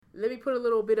Let me put a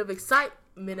little bit of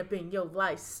excitement up in your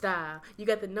lifestyle. You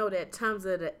got to know that times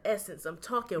are the essence. I'm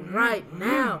talking right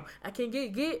now. I can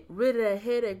get rid of that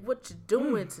headache. What you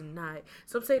doing tonight?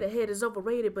 Some say the head is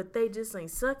overrated, but they just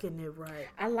ain't sucking it right.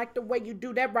 I like the way you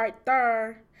do that right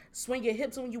there. Swing your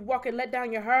hips when you walk and let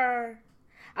down your hair.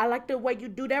 I like the way you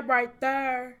do that right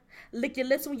there. Lick your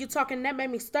lips when you talking, that made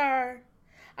me stir.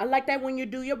 I like that when you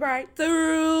do your right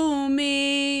through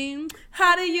me.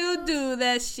 How do you do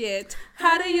that shit?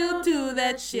 How do you do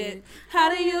that shit? How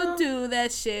do you do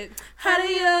that shit? How do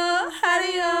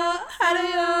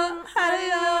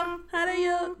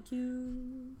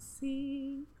you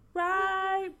see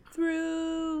right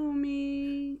through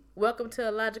me? Welcome to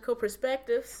Illogical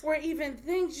Perspectives, where even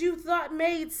things you thought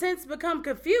made sense become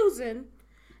confusing.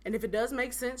 And if it does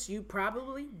make sense, you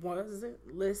probably wasn't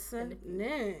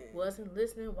listening. Wasn't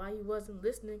listening? Why you wasn't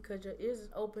listening? Because your ears is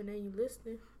open and you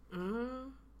listening.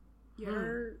 I'm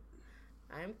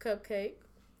Cupcake.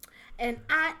 And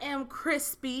I am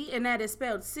Crispy, and that is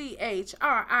spelled Crispy,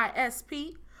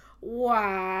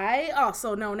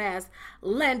 also known as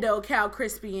Lando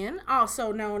Calcrispian,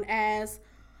 also known as,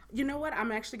 you know what,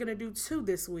 I'm actually going to do 2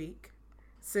 this week.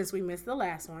 Since we missed the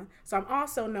last one. So I'm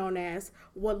also known as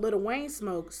what Lil Wayne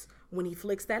smokes when he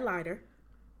flicks that lighter.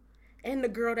 And the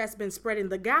girl that's been spreading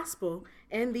the gospel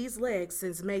and these legs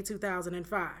since May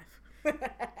 2005. And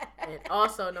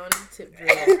also known as Tip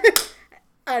Drill.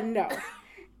 No.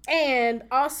 And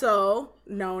also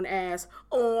known as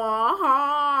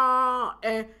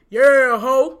and yeah,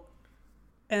 ho.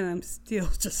 And I'm still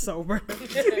just sober.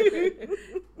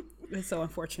 It's so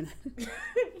unfortunate. Hey,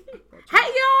 y'all!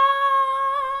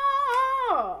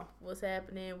 What's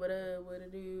happening? What up? What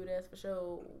it do? That's for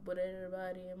sure. What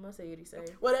everybody in my city say?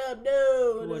 What up,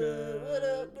 dude? What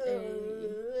up, dude?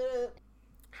 Hey.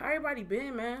 How everybody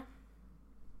been, man?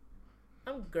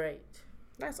 I'm great.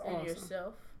 That's awesome. And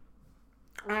yourself?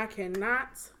 I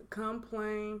cannot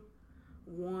complain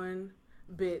one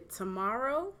bit.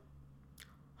 Tomorrow,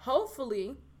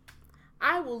 hopefully,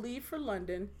 I will leave for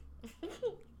London.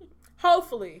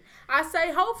 Hopefully. I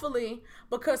say hopefully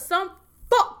because some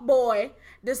fuckboy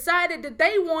decided that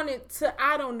they wanted to,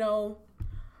 I don't know,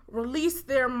 release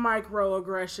their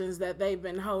microaggressions that they've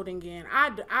been holding in. I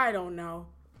don't know.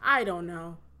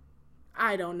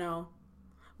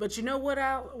 But you know what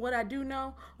I do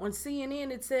know? On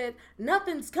CNN it said,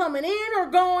 nothing's coming in or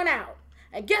going out.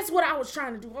 And guess what I was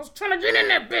trying to do? I was trying to get in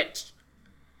that bitch.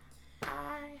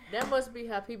 That must be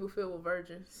how people feel with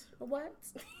virgins. What?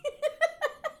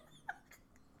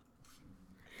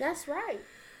 That's right.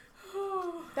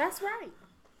 That's right.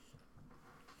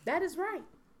 That is right.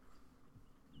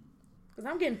 Because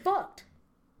I'm getting fucked.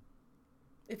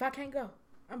 If I can't go,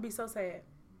 I'm going to be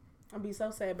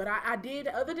so sad. But I did,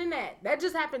 other than that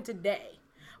just happened today.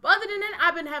 But other than that,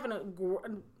 I've been having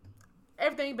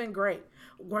everything been great.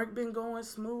 Work been going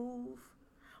smooth.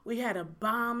 We had a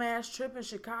bomb-ass trip in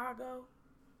Chicago.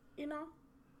 You know?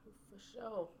 For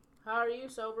sure. How are you,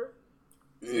 sober?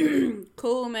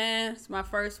 Cool, man. It's my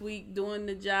first week doing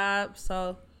the job,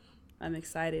 so I'm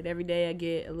excited. Every day I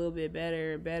get a little bit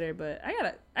better and better. But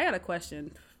I got a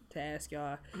question to ask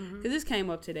y'all because this came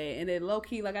up today, and it low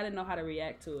key, like, I didn't know how to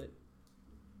react to it.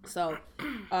 So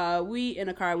we in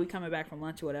a car, we coming back from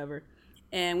lunch or whatever,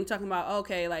 and we talking about,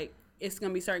 okay, like, it's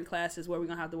gonna be certain classes where we're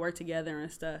gonna have to work together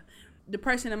and stuff. The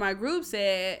person in my group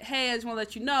said, hey, I just want to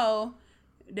let you know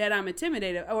that I'm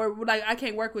intimidated, or like I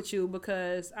can't work with you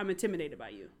because I'm intimidated by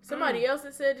you. Somebody else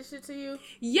that said this shit to you?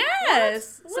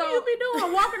 Yes. What do you be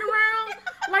doing? Walking around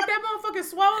like that motherfucking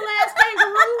swole ass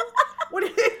kangaroo?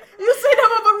 You see that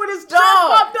motherfucker with his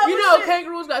jaw popped up? You know,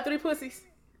 kangaroos got 3 pussies.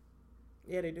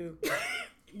 Yeah, they do.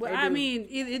 Well, I mean,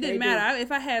 it didn't matter.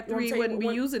 If I had 3, wouldn't be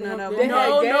using none of them.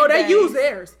 No, they use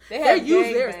theirs. They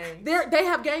use theirs. They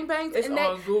have gangbangs, and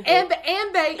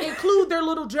they include their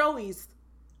little joeys.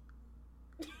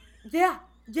 Yeah,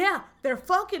 they're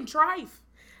fucking trife.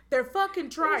 If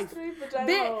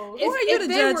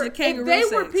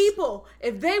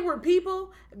they were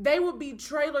people, they would be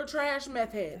trailer trash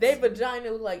meth heads. They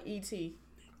vagina look like E.T.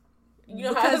 You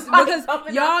know, because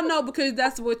y'all know, because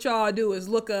that's what y'all do is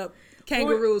look up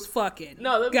kangaroos fucking.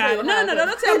 No, don't tell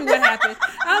me what happened.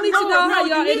 I don't need to know how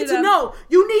y'all ended up.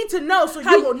 You need to know so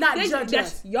you will not judge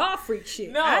us. Y'all freak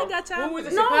shit. No, I ain't got time. We went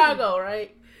to Chicago,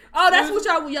 right? Oh, that's what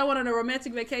y'all went on a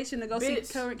romantic vacation to go see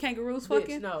kangaroos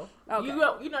fucking? No. Okay. You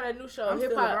know that new show,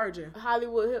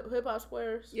 Hollywood Hip Hop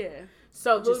Squares? Yeah.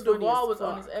 So Lil Duval was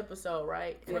on this episode,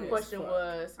 right? And the question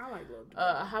was, I like Lil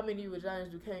Duval. how many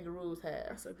vaginas do kangaroos have?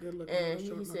 That's a good looking. And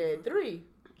he said 3.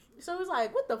 So he's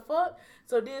like, what the fuck?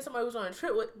 So then somebody was on a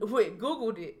trip with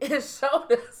Googled it and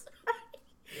showed us.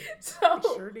 So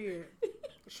Sure did.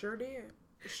 Sure did.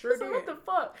 So what the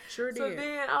fuck? Sure So did.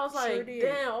 then I was like, Sure did.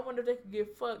 damn, I wonder if they could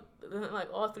get fucked like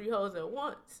all 3 hoes at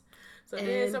once. So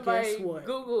then And somebody guess what?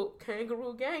 Googled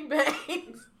kangaroo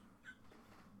gangbangs.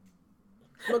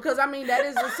 Because I mean that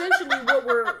is essentially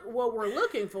what we're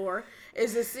looking for,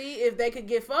 is to see if they could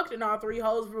get fucked in all 3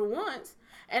 hoes for once.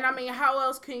 And I mean, how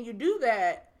else can you do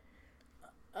that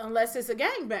unless it's a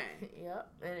gangbang?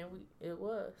 Yep, and it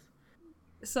was.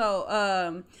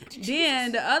 So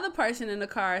then the other person in the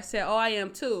car said, "Oh, I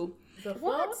am too." The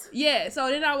What? fuck? Yeah, so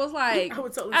then I was like, I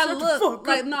would tell her, shut the fuck up.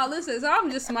 like, no, listen. So I'm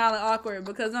just smiling awkward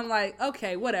because I'm like,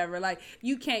 okay, whatever. Like,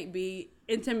 you can't be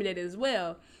intimidated as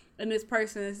well. And this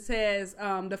person says,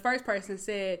 the first person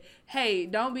said, "Hey,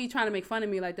 don't be trying to make fun of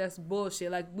me like that's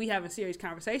bullshit. Like, we having a serious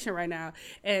conversation right now."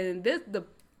 And the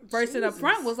person up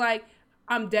front was like,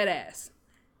 "I'm dead ass."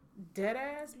 Dead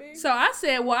ass, bitch. So I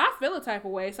said, well, I feel a type of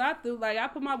way. So I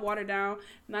put my water down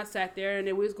and I sat there, and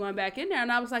then we was going back in there,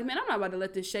 and I was like, man, I'm not about to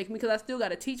let this shake me because I still got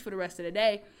to teach for the rest of the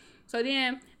day. So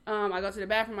then I go to the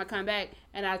bathroom, I come back,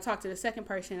 and I talk to the second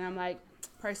person, and I'm like,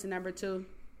 person number 2,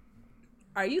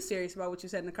 are you serious about what you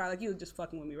said in the car? Like, you was just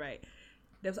fucking with me, right?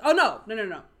 Oh, no.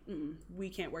 Mm-mm. We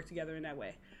can't work together in that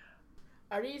way.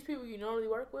 Are these people you normally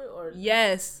work with, or?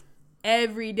 Yes,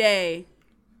 every day.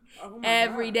 Oh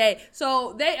Every day.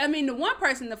 So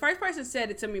the first person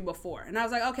said it to me before, and I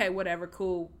was like, okay, whatever,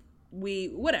 cool.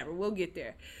 We'll get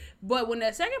there. But when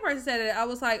that second person said it, I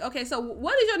was like, okay, so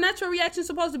what is your natural reaction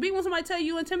supposed to be when somebody tell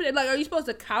you intimidated? Like, are you supposed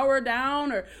to cower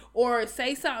down or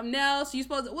say something else? You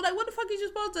supposed to, like, what the fuck is you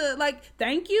supposed to, like,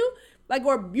 thank you? Like,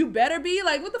 or you better be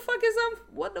like, what the fuck is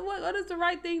what is the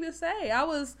right thing to say? I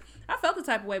felt the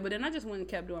type of way, but then I just went and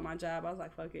kept doing my job. I was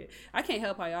like, fuck it. I can't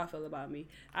help how y'all feel about me.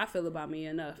 I feel about me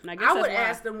enough. And I guess I would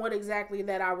ask them what exactly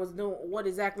that I was doing. What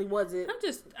exactly was it?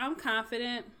 I'm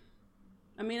confident.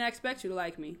 I mean, I expect you to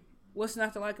like me. What's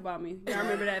not to like about me? Y'all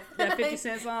remember that 50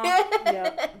 Cent song?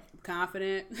 Yeah.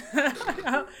 Confident.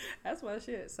 That's my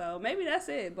shit. So maybe that's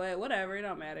it. But whatever. It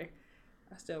don't matter.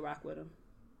 I still rock with them.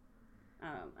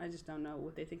 I just don't know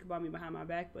what they think about me behind my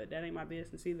back, but that ain't my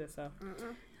business either. So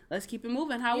let's keep it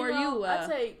moving. How are you? I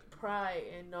take pride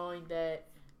in knowing that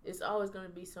it's always going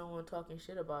to be someone talking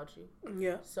shit about you.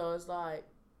 Yeah. So it's like,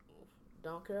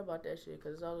 don't care about that shit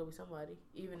because it's always going to be somebody.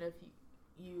 Even if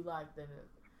you like the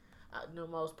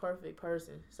most perfect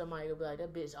person, somebody will be like,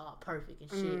 that bitch all perfect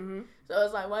and shit. Mm-hmm. So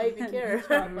it's like, why even care?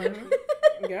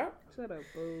 Yeah. Shut up,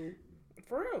 boo.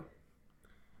 For real.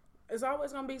 It's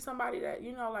always going to be somebody that,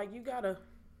 you know, like, you got to...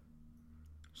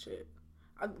 Shit.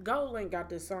 Gold Link got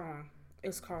this song.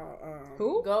 It's called...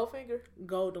 Who? Goldfinger?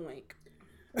 Gold Link.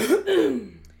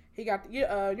 He got... You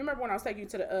remember when I was taking you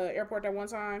to the airport that one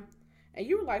time? And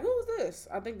you were like, who's this?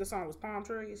 I think the song was Palm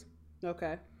Trees.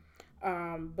 Okay.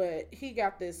 But he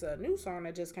got this new song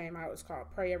that just came out. It's called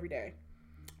Pray Every Day.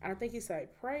 And I think he said,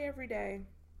 pray every day.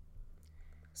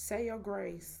 Say your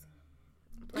grace.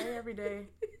 Pray every day.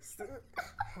 Oh,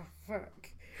 fuck.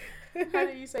 How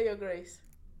do you say your grace?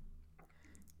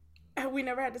 Have we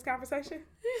never had this conversation?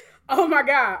 Oh, my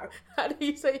God. How do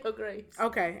you say your grace?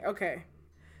 Okay.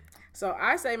 So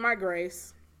I say my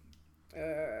grace.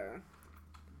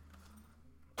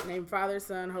 Name Father,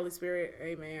 Son, Holy Spirit.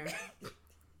 Amen.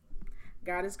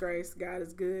 God is grace. God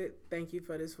is good. Thank you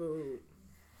for this food.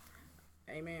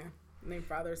 Amen. Name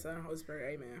Father, Son, Holy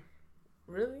Spirit. Amen.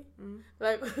 Really? Mm-hmm.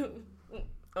 Like,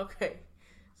 okay.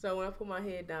 So when I put my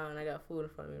head down and I got food in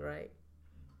front of me, right?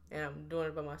 And I'm doing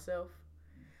it by myself,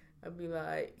 I'd be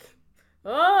like,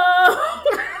 oh!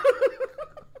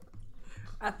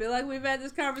 I feel like we've had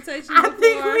this conversation before. I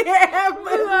think we have.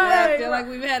 I feel like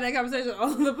we've had that conversation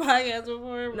on the podcast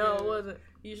before. No, it wasn't.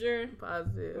 You sure?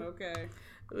 Positive. Okay.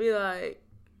 Be like,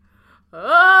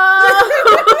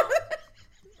 oh!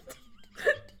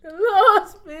 The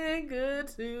Lord's been good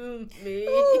to me.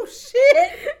 Oh,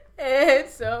 shit. And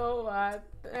so I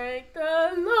thank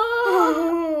the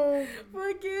Lord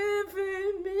for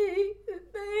giving me the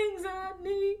things I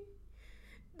need.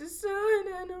 The sun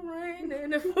and the rain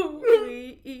and the food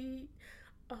we eat.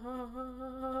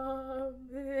 Amen.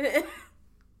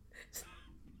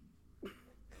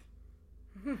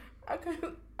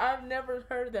 I've never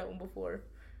heard that one before.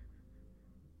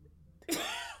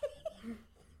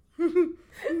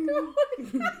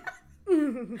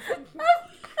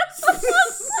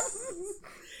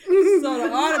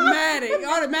 So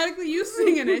automatically you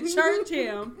singing a church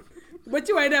hymn, but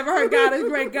you ain't never heard God is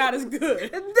great, God is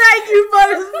good. Thank you for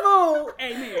this food.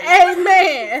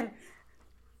 Amen.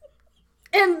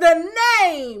 In the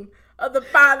name of the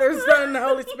Father, Son, and the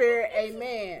Holy Spirit.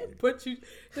 Amen. But you...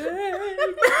 What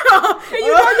kills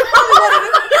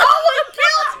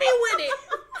me with it?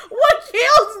 What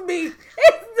kills me is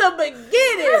the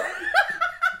beginning.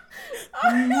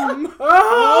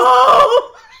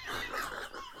 Oh.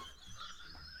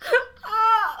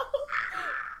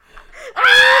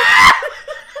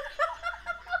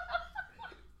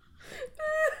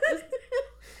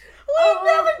 We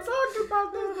never talked about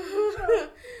this on the show.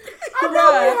 I know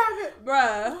we haven't.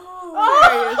 Bruh.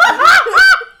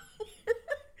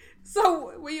 So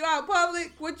when you out in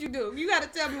public, what you do? You gotta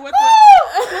tell me what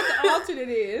the alternate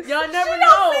is. Y'all never She know.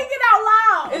 don't sing it out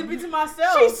loud. It's be to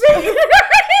myself. She singing it.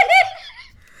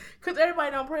 Cause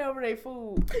everybody don't pray over their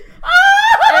food. Oh!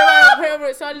 Everybody don't pray over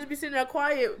it, so I just be sitting there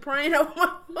quiet praying over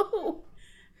my food.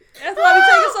 That's why we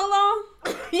taking so long?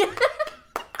 Yeah.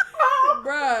 Oh,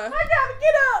 Bruh. I gotta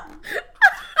get up.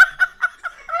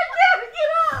 I gotta get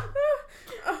up.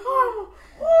 Oh,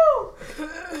 woo.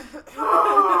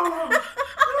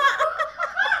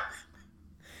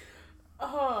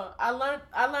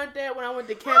 I learned that when I went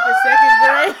to camp in second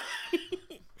grade.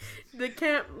 The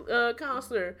camp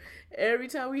counselor, every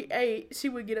time we ate, she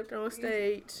would get up there on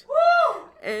stage,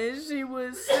 and she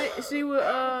would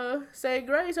say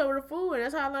grace over the food, and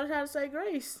that's how I learned how to say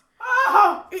grace.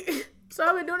 Oh. So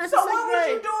I've been doing that So since what second was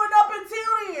grade. you doing up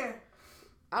until then?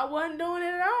 I wasn't doing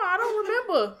it at all. I don't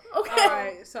remember. Okay. All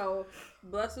right, so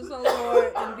bless us, O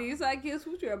Lord, and these are gifts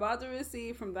which you're about to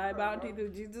receive from thy bounty through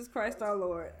Jesus Christ our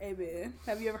Lord. Amen.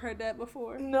 Have you ever heard that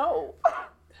before? No.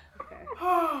 Okay.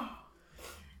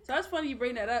 So it's funny you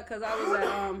bring that up because I was at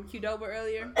Qdoba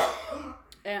earlier,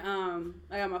 and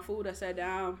I got my food. I sat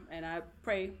down and I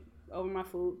prayed over my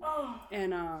food,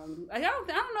 and like I don't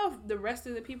know if the rest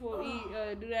of the people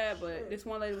do that, but this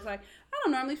one lady was like, I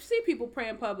don't normally see people pray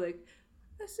in public.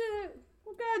 I said,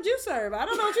 what God you serve? I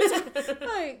don't know what you serve.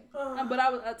 Like, but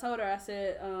I told her, I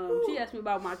said, she asked me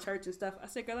about my church and stuff. I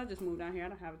said, girl, I just moved down here. I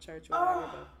don't have a church or whatever,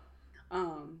 but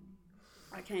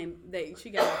I came.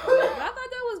 She got up. But I thought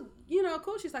that was,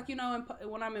 cool. She's like,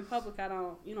 when I'm in public, I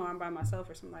don't, I'm by myself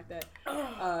or something like that.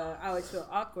 I always feel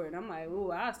awkward. I'm like,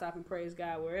 ooh, I'll stop and praise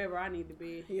God wherever I need to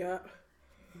be. Yeah.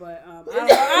 But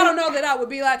I don't know that I would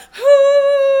be like,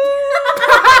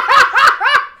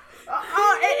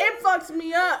 it fucks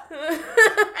me up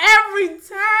every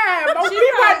time. Oh, we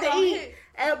about to eat.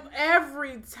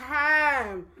 Every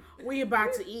time we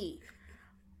about to eat.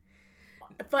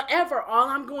 Forever, all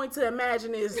I'm going to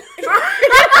imagine is in her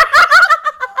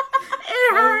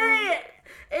head.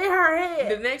 In her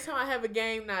head. The next time I have a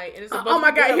game night and it's a Oh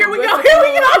my God! Here we go! Here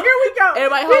we go!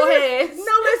 Everybody hold hands.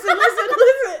 No, listen.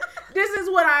 This is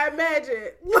what I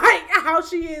imagine, like how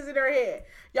she is in her head.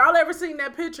 Y'all ever seen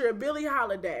that picture of Billie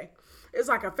Holiday? It's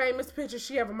like a famous picture.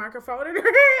 She have a microphone in her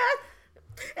hand,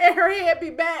 and her head be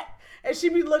back, and she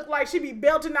be look like she be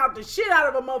belting out the shit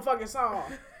out of a motherfucking song.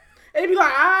 And it be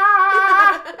like,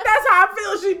 that's how I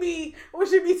feel she be when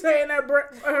she be saying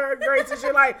her grace and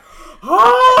shit like,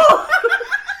 oh.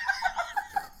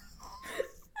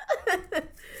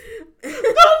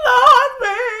 The Lord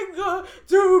made good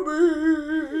to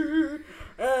me.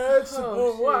 And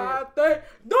so I thank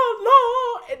the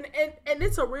Lord. And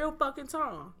it's a real fucking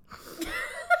song.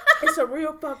 It's a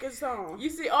real fucking song.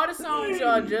 You see, all the songs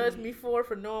y'all judged me for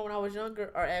knowing when I was younger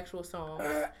are actual songs.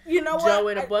 You know what? Joe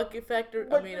in a bucket factory.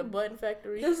 A button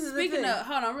factory. This is speaking of,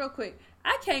 hold on real quick.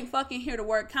 I can't fucking hear the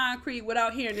word concrete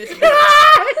without hearing this.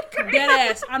 Dead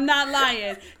ass. I'm not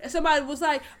lying. And somebody was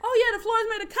like, oh yeah, the floor is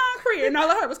made of concrete. And all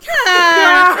I heard was concrete.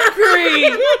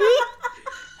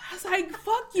 I was like,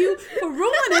 fuck you for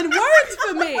ruining words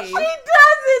for me. She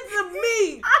does it to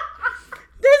me.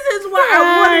 This is why I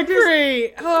wanted this.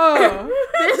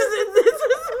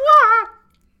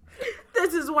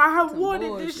 This is why I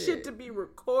wanted this shit to be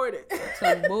recorded.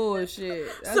 Some bullshit.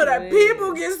 That's so that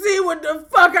people can see what the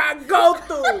fuck I go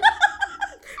through.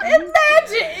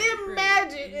 Imagine.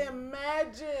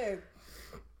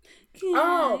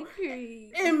 Oh,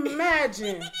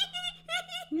 imagine.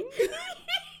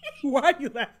 Why you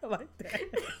laughing like that?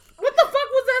 What the fuck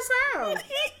was that sound?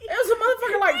 It was a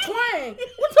motherfucker like twang.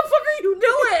 What the fuck are you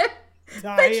doing?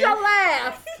 Fix your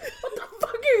laugh. What the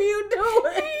fuck are you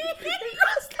doing?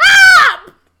 Stop!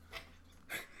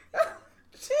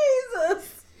 Jesus.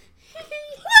 What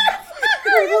the fuck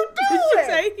are you doing? Did she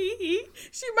say he?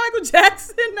 She Michael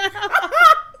Jackson now.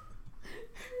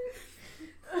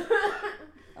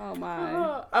 Oh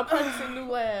my. I'm practicing new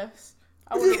laughs.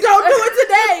 Don't do it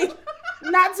today.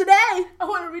 Not today. I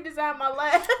want to redesign my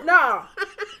laugh. No.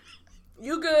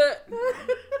 You good.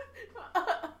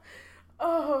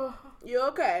 Oh. You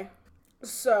okay?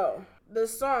 So, the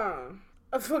song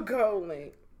for Gold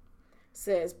Link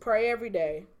says, pray every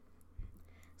day.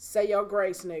 Say your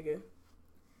grace, nigga.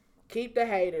 Keep the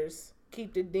haters.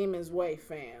 Keep the demons away,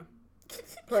 fam.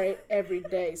 Pray every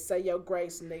day. Say your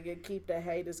grace, nigga. Keep the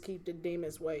haters, keep the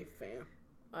demons away, fam.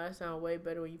 Oh, that sounds way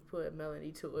better when you put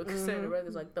melody to it. Because saying the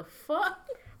record's like, the fuck?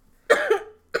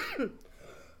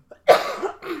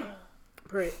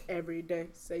 Pray every day.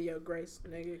 Say your grace,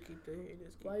 nigga. Keep the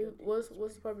haters.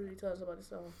 What's the purpose you tell us about the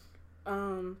song?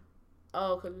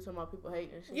 Oh, because we talking about people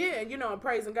hating and shit. Yeah, and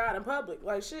praising God in public.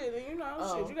 Like, shit, shit, you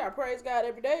got to praise God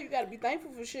every day. You got to be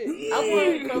thankful for shit. I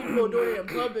wasn't comfortable doing it in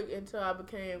public until I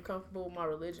became comfortable with my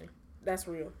religion. That's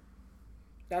real.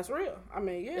 That's real. I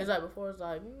mean, yeah. It's like before, it's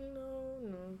like, no.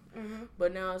 Mm-hmm.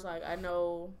 But now it's like, I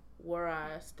know where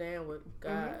I stand with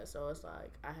God, so it's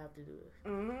like, I have to do this.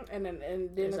 Mm-hmm. And then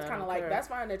it's kind of like, that's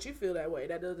fine that you feel that way.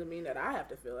 That doesn't mean that I have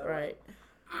to feel that way. Right.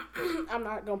 I'm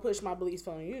not going to push my beliefs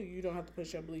on you. You don't have to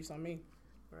push your beliefs on me.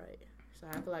 Right. So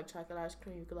I could like chocolate ice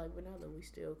cream. You could like vanilla. We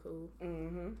still cool.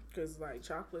 Mm-hmm. Because, like,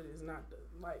 chocolate is not,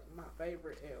 my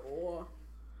favorite at all.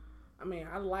 I mean,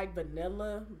 I like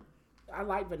vanilla,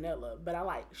 but I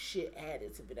like shit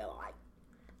added to vanilla. Like,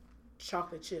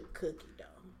 chocolate chip cookie, though.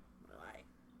 Like,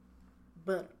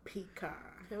 butter pecan.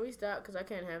 Can we stop? Because I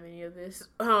can't have any of this.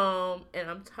 And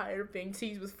I'm tired of being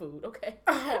teased with food, okay?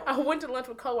 I went to lunch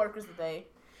with coworkers today.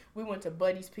 We went to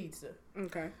Buddy's Pizza.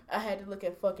 Okay. I had to look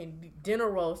at fucking dinner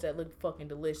rolls that looked fucking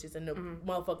delicious. And the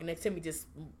motherfucker next to me just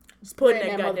putting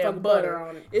that goddamn butter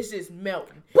on it. It's just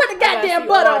melting. Put the goddamn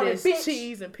butter on it, bitch.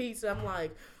 Cheese and pizza. I'm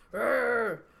like,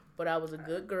 Rrr. But I was a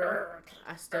good girl.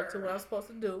 I stuck to what I was supposed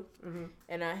to do. Mm-hmm.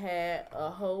 And I had a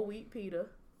whole wheat pita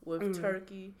with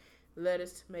turkey,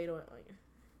 lettuce, tomato, and onion.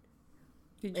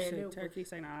 Did you say turkey?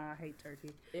 Say, nah, I hate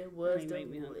turkey. It was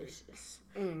delicious.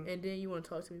 And then you want to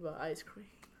talk to me about ice cream.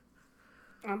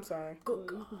 I'm sorry. Good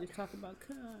God. We just talk about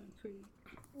concrete.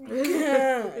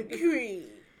 Concrete.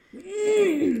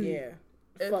 Yeah.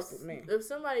 Fuck with me. If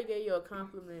somebody gave you a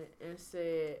compliment and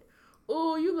said,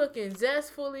 "Ooh, you looking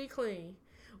zestfully clean,"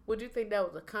 would you think that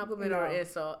was a compliment or an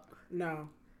insult? No.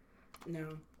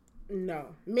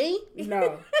 Me?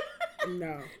 No.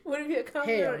 No. Would it be a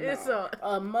compliment or an insult?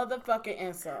 A motherfucking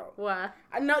insult. Why?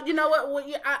 I know. You know what?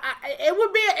 It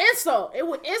would be an insult. It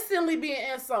would instantly be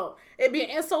an insult. It'd be an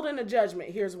insult and a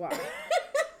judgment. Here's why.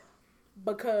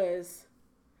 Because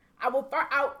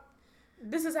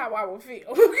this is how I would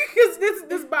feel. Because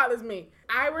this bothers me.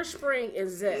 Irish Spring and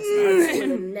Zest are two of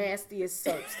the nastiest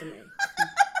soaps to me.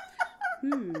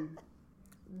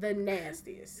 The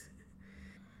nastiest.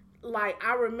 Like,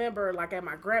 I remember, like, at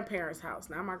my grandparents' house.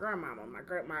 Now, my grandmama, my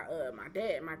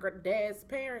dad's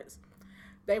parents,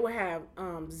 they would have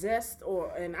Zest or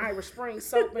an Irish Spring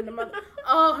soap in the mother.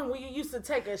 Oh, and when you used to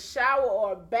take a shower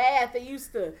or a bath, it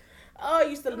used to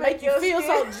make you feel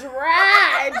so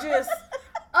dry. Just,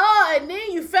 and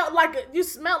then you smelled like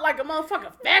a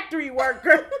motherfucking factory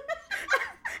worker.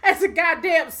 As a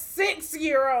goddamn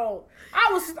 6-year-old.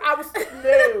 I was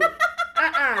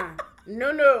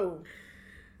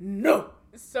no.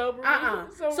 Sober.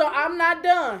 So I'm not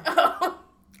done.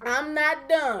 I'm not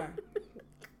done.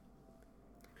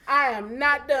 I am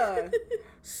not done.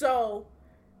 So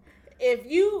if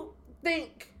you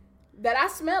think that I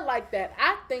smell like that,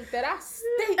 I think that I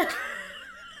stink.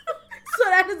 So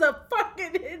that is a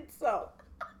fucking insult.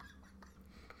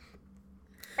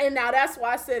 And now that's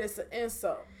why I said it's an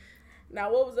insult.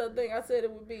 Now, what was the other thing I said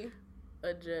it would be?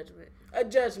 A judgment. A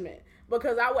judgment.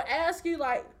 Because I would ask you,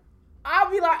 like,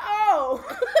 I'll be like, oh.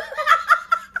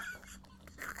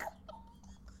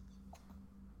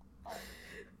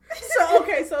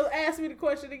 So ask me the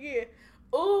question again.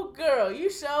 Ooh, girl, you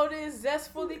showed this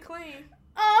zestfully clean.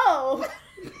 Oh.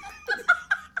 You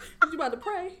about to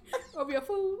pray over your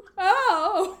food?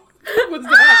 Oh. What's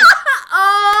that?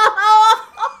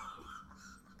 Oh.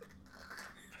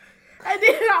 And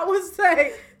then I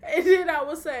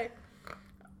would say,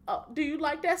 oh, do you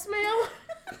like that smell?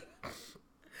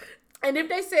 And if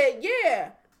they said, yeah,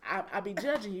 I'd be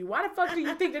judging you. Why the fuck do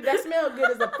you think that smells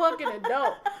good as a fucking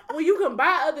adult when you can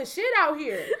buy other shit out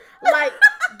here? Like,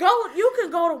 you can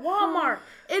go to Walmart.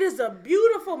 It is a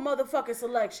beautiful motherfucking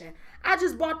selection. I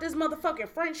just bought this motherfucking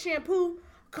French shampoo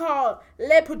called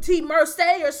Le Petit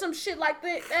Mercier or some shit like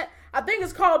that. I think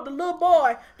it's called the Little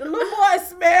Boy. The Little Boy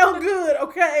smell good,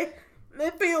 okay?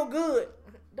 It feel good.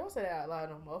 Don't say that out loud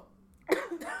no more.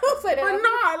 Don't say that. But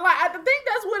no, like, I think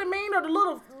that's what it means, or the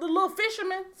little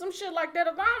fisherman, some shit like that.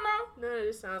 I don't know. None of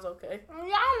this sounds okay. Y'all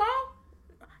know.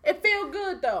 It feel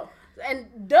good though.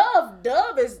 And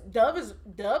Dove is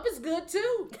good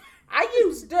too. I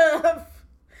use Dove.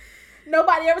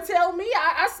 Nobody ever tell me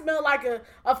I smell like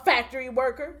a factory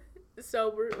worker.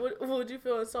 Sober. Would you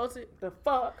feel insulted? The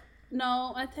fuck?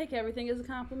 No, I take everything as a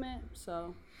compliment,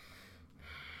 so.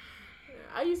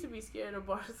 I used to be scared of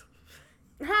bars.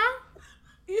 Huh?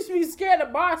 You used to be scared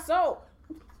of bar soap.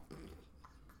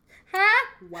 Huh?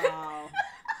 Wow.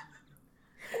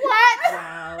 What?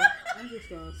 Wow. I'm just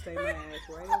gonna stay my ass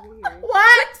right over here.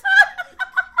 What?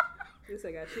 This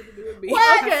ain't got shit to do with me.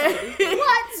 What? Okay.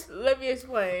 What? Let me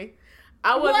explain.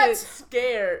 I wasn't What?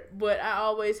 scared, but I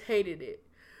always hated it.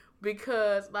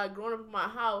 Because, like, growing up in my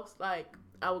house, like,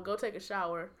 I would go take a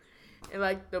shower, and,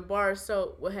 like, the bar of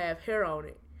soap would have hair on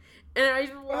it. And I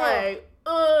used to be like,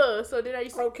 ugh. So then I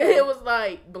used to, it was,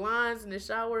 like, blinds in the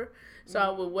shower. So I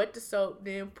would wet the soap,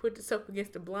 then put the soap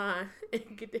against the blind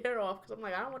and get the hair off. Because I'm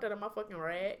like, I don't want that on my fucking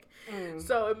rag.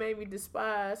 So it made me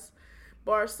despise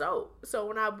bar soap. So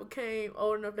when I became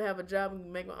old enough to have a job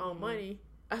and make my own money,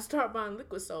 I started buying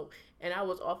liquid soap. And I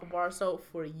was off of bar soap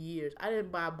for years. I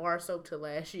didn't buy bar soap till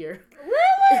last year.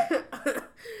 Really?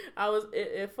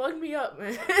 It fucked me up,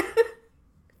 man.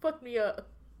 Fucked me up.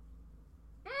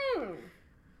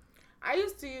 I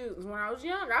used to use, when I was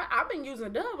young, I've been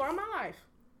using Dove all my life.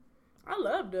 I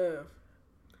love Dove.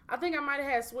 I think I might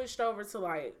have had switched over to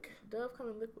like... Dove come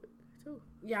in liquid, too.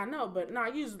 Yeah, I know, but no, I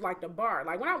used like the bar.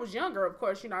 Like when I was younger, of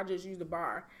course, I just used the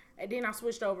bar. And then I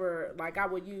switched over, like I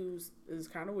would use, it's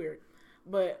kind of weird,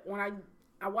 but when I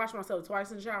wash myself twice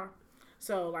in the shower.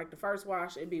 So like the first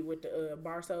wash, it'd be with the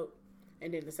bar soap.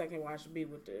 And then the second wash would be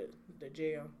with the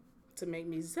gel to make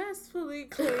me zestfully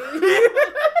clean.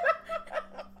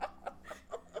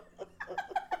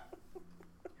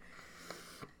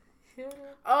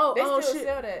 They still shit.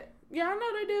 sell that. Yeah, I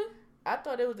know they do. I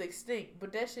thought it was extinct,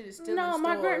 but that shit is still in No, stores.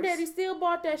 my granddaddy still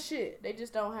bought that shit. They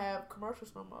just don't have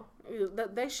commercials no more.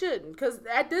 They shouldn't, because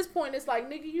at this point, it's like,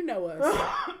 nigga, you know us.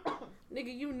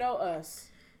 Nigga, you know us.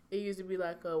 It used to be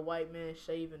like a white man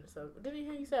shaving or something. Didn't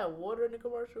you used to have water in the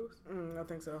commercials? I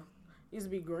think so. It used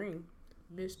to be green.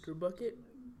 Mr. Bucket.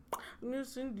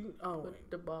 Oh,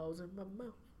 Put the balls in my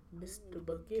mouth. Mr.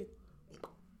 Bucket.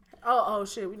 oh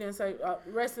shit, we didn't say,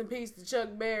 rest in peace to Chuck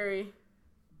Berry.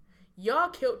 Y'all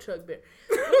killed Chuck Berry.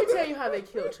 Let me tell you how they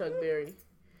killed Chuck Berry.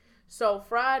 So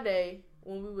Friday,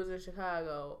 when we was in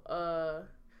Chicago,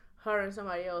 her and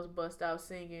somebody else bust out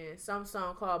singing some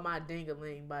song called My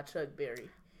Ding-a-Ling by Chuck Berry.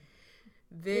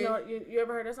 Then You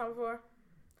ever heard that song before?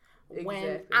 Exactly.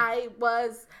 When I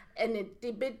was an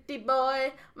itty bitty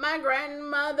boy, my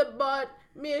grandmother bought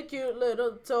me a cute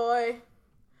little toy.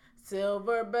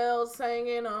 Silver bells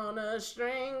hanging on a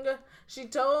string. She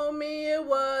told me it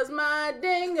was my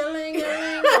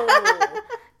ding-a-ling-a-ling. Oh,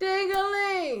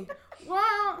 ding-a-ling.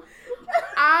 Well,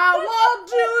 I want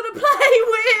you to play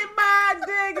with my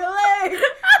ding-a-ling.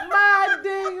 My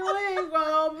ding-a-ling.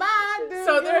 Oh, my ding-a-ling.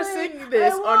 So they're singing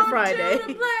this on Friday. I want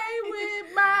you to play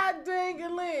with my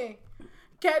ding-a-ling.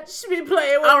 Catch me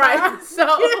playing with All right, catch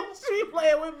me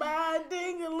playing with my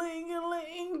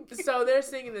ding-a-ling-a-ling. So they're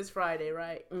singing this Friday,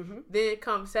 right? Mm-hmm. Then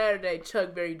come Saturday,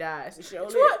 Chuck Berry dies.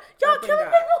 What? Y'all killing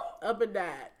people? Up and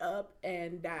died. Up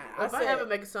and died. If I ever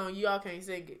make a song, y'all can't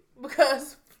sing it.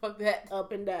 Because fuck that.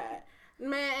 Up and died.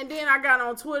 Man, and then I got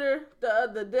on Twitter the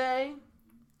other day.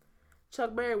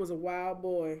 Chuck Berry was a wild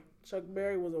boy. Chuck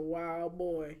Berry was a wild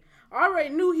boy. I already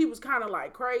knew he was kind of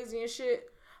like crazy and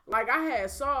shit. Like I had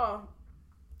saw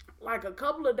like a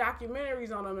couple of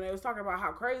documentaries on him and they was talking about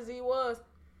how crazy he was.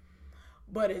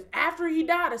 But after he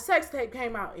died, a sex tape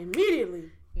came out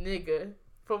immediately. Nigga.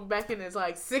 From back in his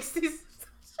like 60s.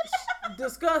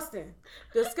 Disgusting.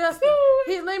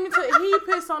 He let me tell you, he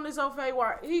pissed on this old fake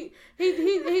wire. He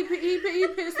pissed.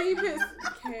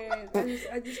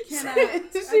 I just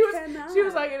cannot. She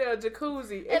was like in a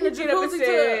jacuzzi. And the jacuzzi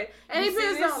tub. And he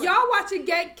pissed on y'all watching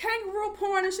gay kangaroo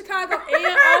porn in Chicago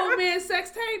and old man sex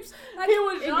tapes? Like, he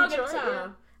was young at the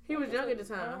time. He was young at the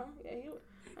time.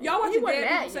 Y'all watching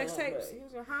dead people sex tapes?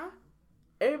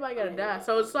 Everybody gotta die.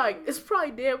 So it's like, it's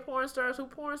probably dead porn stars who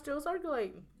porn still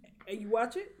circulating. And you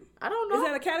watch it? I don't know. Is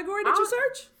that a category that you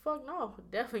search? Fuck no.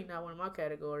 Definitely not one of my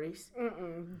categories.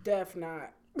 Def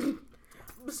not.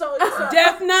 So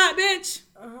Def not, bitch.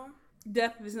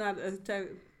 Def is not a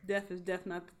Def is def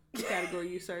not the category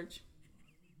you search.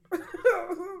 What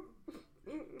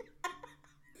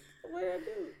did I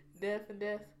do? Deaf and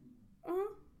deaf.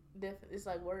 Deaf. It's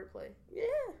like wordplay.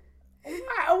 Yeah.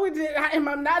 Am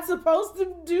I not supposed to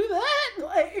do that?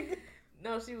 Like.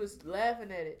 No, she was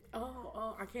laughing at it.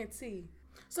 Oh, I can't see.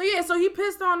 So yeah, so he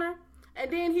pissed on her,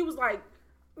 and then he was like,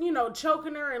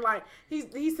 choking her, and like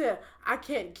he said, "I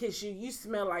can't kiss you. You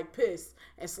smell like piss,"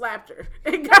 and slapped her.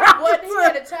 And got out what? He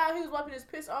had a towel. He was wiping his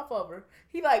piss off of her.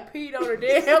 He like peed on her,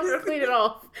 then helped her clean it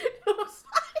off.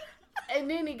 And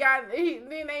then then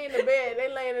they in the bed.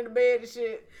 They laying in the bed and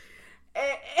shit,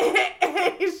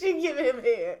 and she giving him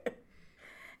head.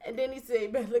 And then he said, "You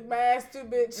better lick my ass too,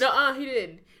 bitch." No, he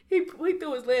didn't. He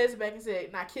threw his legs back and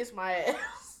said, "Now kiss my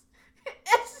ass."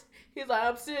 He's like,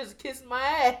 "I'm serious, kissing my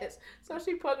ass." So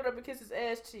she puckered up and kissed his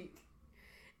ass cheek.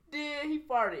 Then he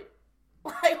farted.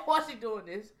 Like, why she doing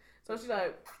this? So she's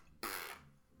like,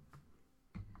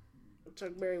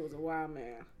 Chuck Berry was a wild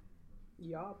man.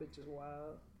 Y'all bitches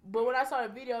wild. but when I saw the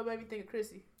video, it made me think of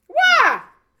Chrissy. Why?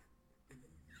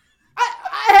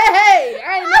 Hey,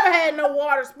 I ain't never had no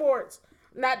water sports.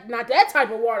 Not that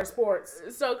type of water sports.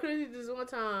 So Chrissy, this one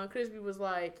time, Crispy was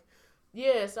like,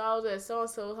 "Yeah, so I was at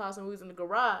so-and-so's house and we was in the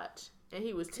garage and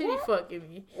he was titty fucking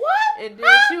me." What? And then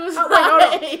she was Oh,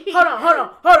 like, wait, hold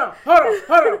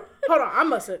on. I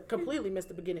must have completely missed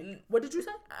the beginning. What did you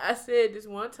say? I said this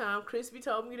one time, Crispy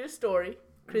told me this story.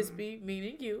 Crispy,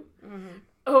 meaning you,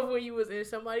 of when you was in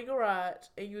somebody's garage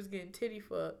and you was getting titty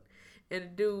fucked and the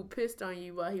dude pissed on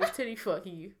you while he was titty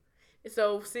fucking you. And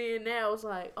so seeing that, I was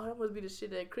like, oh, that must be the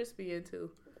shit that Crispy into.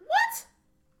 What?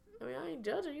 I mean, I ain't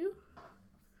judging you.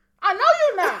 I know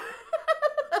you're not.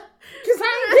 Because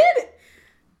I ain't did it.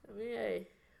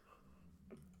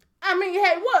 I mean, hey,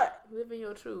 Hey, what? live in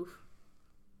your truth.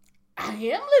 I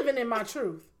am living in my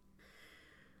truth.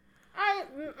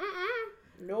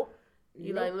 Nope.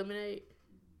 You Nope. like lemonade?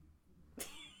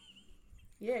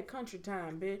 Yeah, country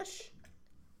time, bitch.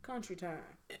 Country time.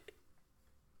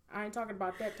 I ain't talking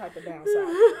about that type of downside.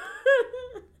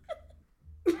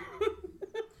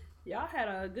 Y'all had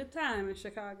a good time in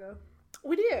Chicago.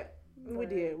 We did. We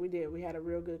did. We had a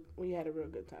real good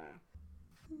time.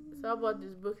 So I bought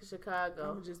this book in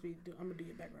Chicago. I'm gonna do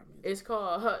your background music. It's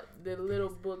called The Little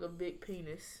Book of Big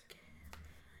Penis.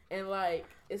 And like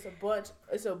it's a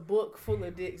book full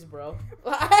of dicks, bro.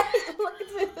 Like, look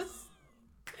at this.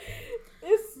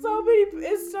 It's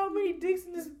so many dicks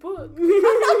in this book.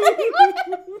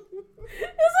 It's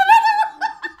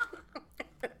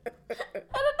another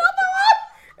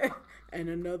one. And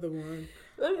another one.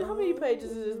 How many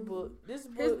pages is this book? His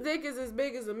dick is as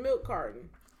big as a milk carton.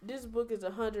 This book is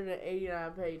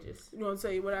 189 pages. You want to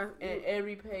tell you what And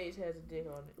every page has a dick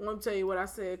on it. I want to tell you what I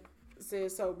said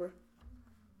sober.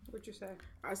 What you say?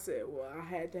 I said, well,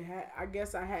 I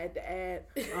guess I had to add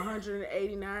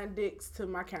 189 dicks to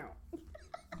my count.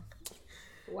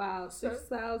 Wow,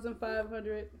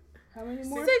 6,500. How many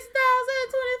more?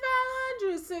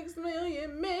 6,2,500, 6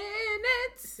 million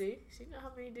minutes. See know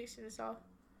how many dicks in this all?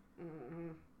 Mm-hmm.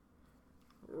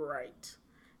 Right.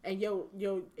 And yo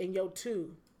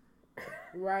two.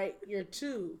 Right? You're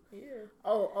two. Yeah.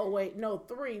 Oh wait, no,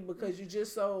 3 because you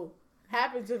just so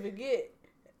happen to forget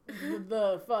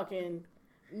the fucking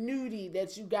nudie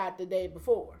that you got the day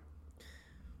before.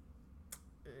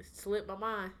 It slipped my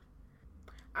mind.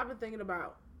 I've been thinking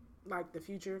about like the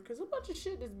future because a bunch of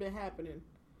shit has been happening.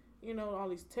 You know, all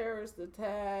these terrorist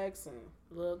attacks and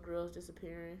Little girls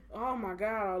disappearing. oh my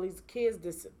God, all these kids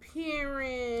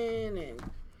disappearing, and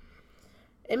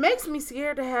it makes me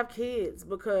scared to have kids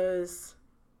because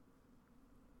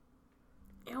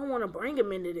you don't want to bring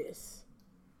them into this.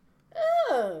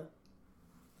 Ugh.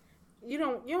 You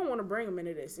don't want to bring them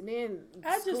into this, and then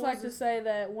I just like to say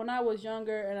that when I was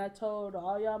younger and I told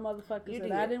all y'all motherfuckers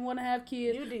that I didn't want to have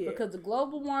kids because of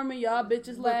global warming, y'all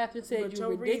bitches laughed and said you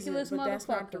ridiculous motherfucker. That's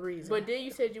not the reason. But then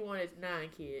you said you wanted 9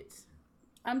 kids.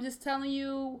 I'm just telling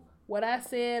you what I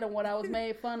said and what I was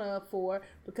made fun of for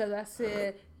because I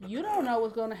said you don't know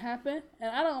what's gonna happen and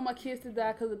I don't want my kids to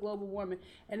die because of global warming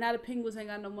and now the penguins ain't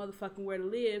got no motherfucking where to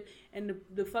live and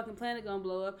the fucking planet gonna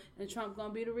blow up and Trump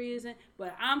gonna be the reason.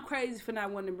 But I'm crazy for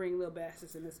not wanting to bring little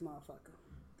bastards in this motherfucker.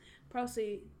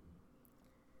 Proceed.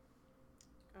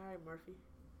 All right, Murphy.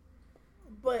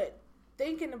 But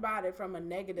thinking about it from a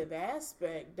negative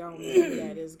aspect don't mean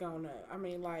that it's gonna. I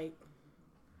mean, like,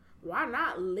 why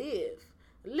not live?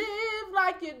 Live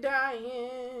like you're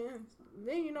dying.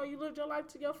 Then you know you lived your life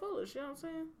to your fullest. You know what I'm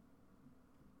saying?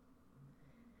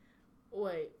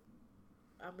 Wait,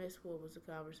 I missed what was the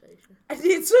conversation. I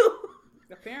did too.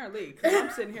 Apparently, because I'm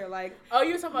sitting here like, Oh,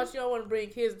 you were talking about you don't want to bring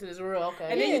kids into this world,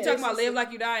 okay? and then you talking about live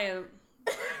like you dying.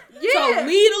 Yeah. So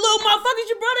leave the little motherfuckers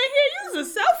you brought in here. You's a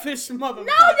selfish motherfucker.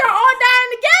 No, you're all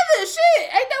dying together. Shit,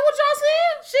 ain't that what y'all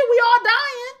saying? Shit, we all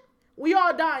dying. We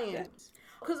all dying.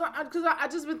 Cause I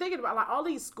just been thinking about like all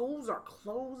these schools are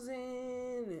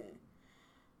closing and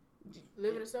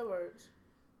Live in the suburbs.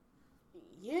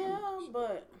 yeah,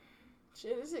 but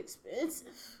shit, it's expensive.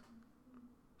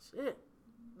 Shit,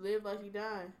 Live like you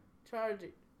dying. Charge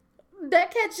it.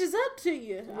 that catches up to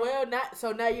you. Well, not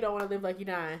so now you don't want to live like you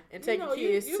dying and take your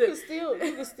kids. You can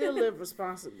still live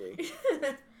responsibly.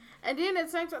 And then at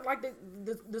the same time, like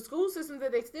the school system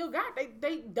that they still got,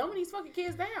 they dumbing these fucking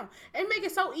kids down and make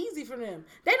it so easy for them.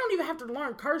 They don't even have to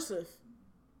learn cursive.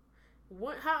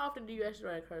 What? How often do you actually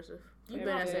write cursive? You Pretty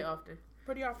better often. say often.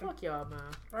 Pretty often. Fuck y'all, man.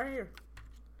 Right here.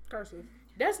 Cursive.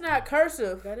 That's not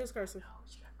cursive. That is cursive.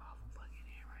 She got awful fucking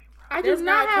handwriting, bro. I That's do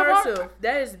not not have cursive.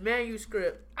 That is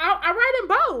manuscript. I write in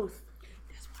both.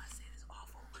 That's why I said it's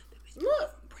awful.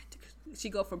 Look. She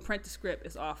go from print to script.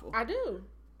 It's awful. I do.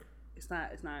 It's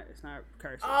not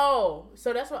cursive. Oh,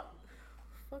 so that's what.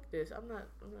 Fuck this. I'm not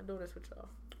doing this with y'all.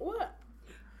 What?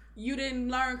 You didn't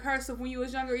learn cursive when you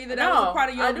was younger either. That No, was a part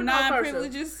of I your do know cursive.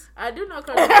 non-privileges. I do know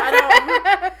cursive.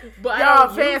 I don't. But I Y'all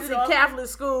don't use it fancy often. Catholic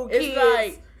school It's kids.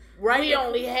 like We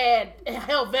only had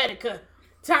Helvetica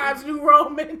times New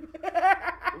Roman.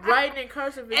 writing in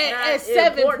cursive is At not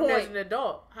 7 important as point. an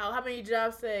adult. How many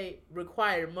jobs say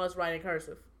required must write in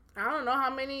cursive? I don't know how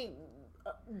many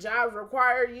jobs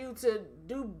require you to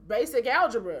do basic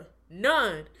algebra.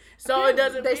 None. So it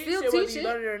doesn't They mean still shit whether teach you it.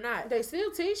 learn it or not. They still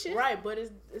teach it. Right, but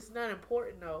it's not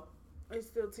important though. They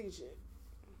still teach it.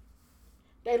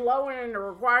 They lowering the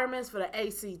requirements for the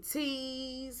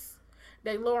ACTs.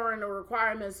 They lowering the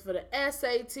requirements for the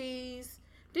SATs.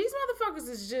 These motherfuckers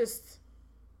is just.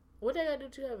 What they gotta do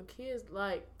to having kids?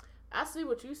 Like, I see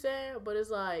what you saying, but it's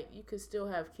like you could still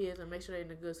have kids and make sure they're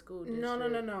in a good school district.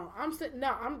 No.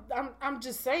 I'm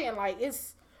just saying, like,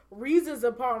 it's reasons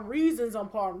upon reasons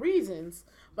upon reasons.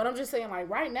 But I'm just saying, like,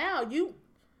 right now, you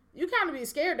kind of be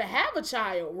scared to have a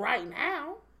child right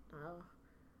now. Oh.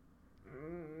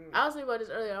 I was thinking about this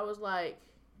earlier. I was like,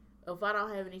 if I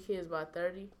don't have any kids by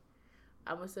 30,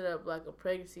 I'm gonna set up like a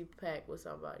pregnancy pact with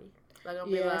somebody. Like I'm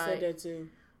Yeah, I said that too.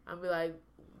 I'm be like,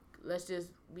 let's just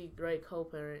be great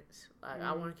co-parents. Like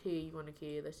I want a kid, you want a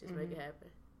kid. Let's just make it happen.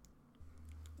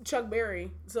 Chuck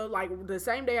Berry. So like the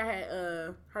same day I had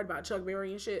heard about Chuck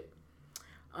Berry and shit,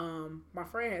 my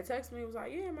friend had texted me. He was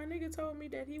like, "Yeah, my nigga told me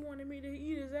that he wanted me to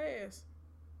eat his ass."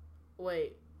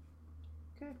 Wait.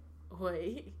 Okay.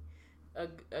 Wait. A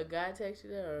guy texted you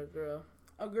that or a girl?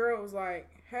 A girl was like,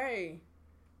 "Hey,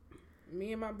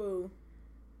 me and my boo,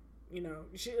 you know,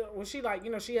 she like, you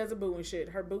know, she has a boo and shit.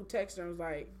 Her boo texted her and was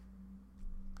like,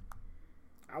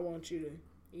 I want you to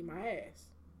eat my ass."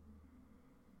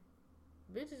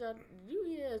 Bitches, you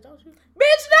eat ass, don't you?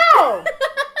 Bitch, no.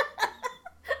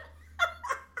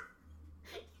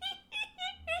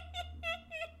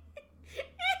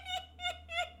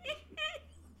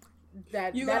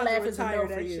 That laugh is a no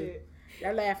for you. Shit.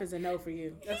 That laugh is a no for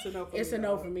you. That's a no for It's me, a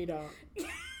no dog. for me, dog.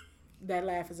 That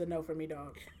laugh is a no for me,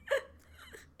 dog.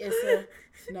 It's a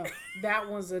no. That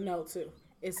one's a no too.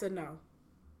 It's a no.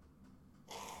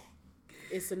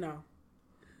 It's a no.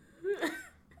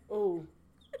 Oh,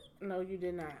 no, you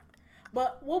did not.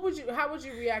 But how would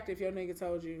you react if your nigga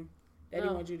told you that he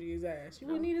wanted you to eat his ass? You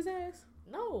wouldn't eat his ass?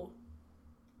 No.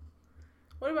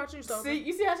 What about you, Sophie? See,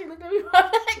 you see how she looked at me?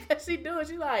 Cause she do it.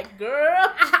 She like,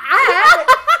 girl.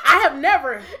 I have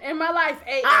never in my life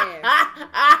ate ass.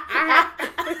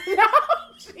 No,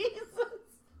 Jesus.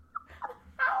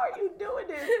 How are you doing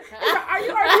this? Are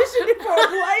you auditioning for a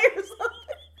play or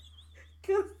something?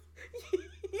 Cause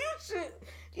you should.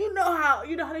 You know how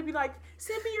they be like,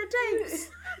 send me your tapes.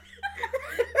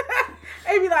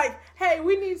 They be like, hey,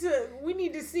 we need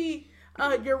to see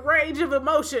your range of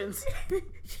emotions.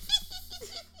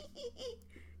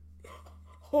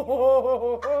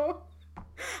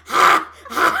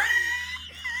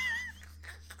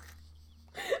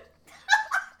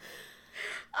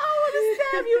 I want to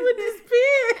stab you with this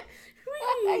pen.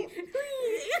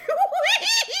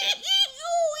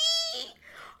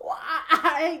 Well,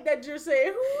 I hate that you're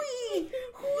saying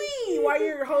wee while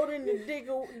you're holding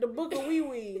the book of wee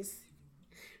wees.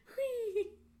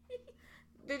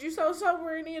 Did you show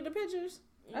somewhere any of the pictures?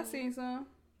 I seen some.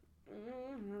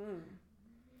 Mm-hmm.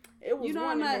 It was You know,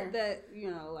 one I'm in not there. that,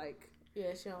 you know, like.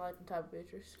 Yeah, she don't like them type of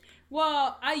pictures.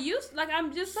 Well,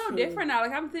 I'm just so different now.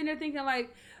 Like, I'm sitting there thinking,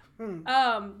 like, you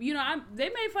know, they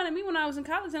made fun of me when I was in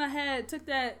college and I took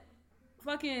that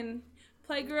fucking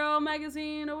Playgirl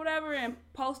magazine or whatever and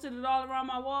posted it all around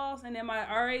my walls. And then my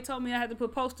RA told me I had to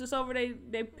put posters over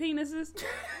their penises.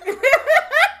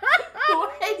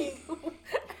 Wait.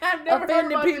 I've never heard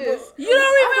Offending about people. this. You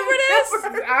don't remember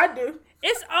this? I do.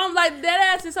 It's like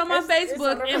that ass is on my It's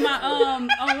Facebook on and my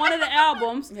on one of the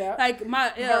albums, Yeah. like my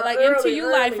Her like early,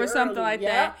 MTU Life or early, something early. like Yeah,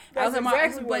 that. I was that's in my,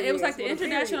 exactly what but it was it like is, the with a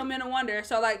International period. Men of Wonder.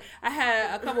 So like I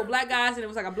had a couple black guys and it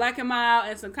was like a black and mild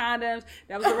and some condoms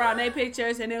that was around their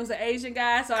pictures, and there was an Asian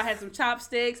guy, so I had some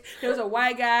chopsticks. There was a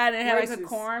white guy and it had like a Racist.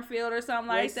 cornfield or something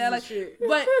like Racist that. Like, as shit.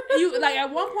 but you like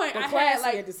at one point But I had classy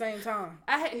like at the same time.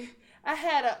 I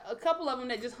had a couple of them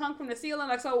that just hung from the ceiling.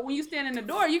 Like, so when you stand in the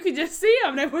door, you could just see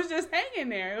them. They was just hanging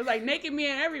there. It was like naked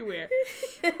men everywhere.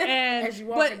 And As you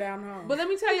walking down home. But let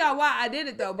me tell y'all why I did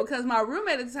it, though. Because my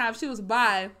roommate at the time, she was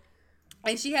bi.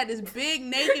 And she had this big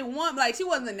naked woman, like she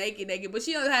wasn't naked, but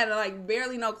she had like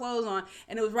barely no clothes on,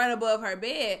 and it was right above her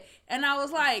bed. And I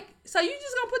was like, "So you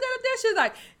just gonna put that up there?" She's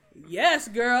like, "Yes,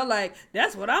 girl, like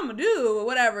that's what I'm gonna do, or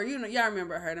whatever." You know, y'all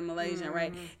remember her, the Malaysian,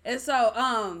 right? And so,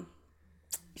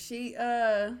 she did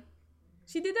that,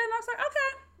 and I was like,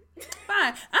 "Okay,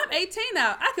 fine. I'm 18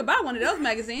 now. I could buy one of those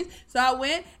magazines." So I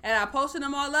went and I posted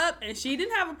them all up, and she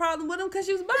didn't have a problem with them because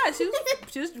she was bi. She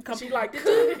liked it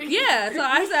too. Yeah. So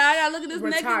I said, I gotta look at this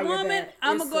Retire naked woman. that.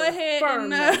 I'm It's gonna go a ahead firm and.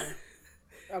 no.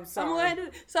 I'm sorry. I'm gonna do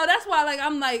it. So that's why, like,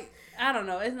 I'm like, I don't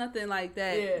know. It's nothing like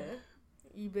that. Yeah.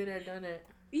 You been there, done that.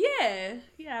 Yeah.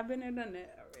 Yeah, I've been there, done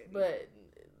that already. But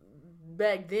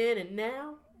back then and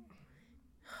now,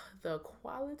 the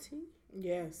quality.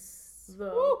 Yes. The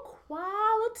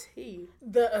quality.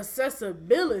 The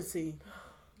accessibility.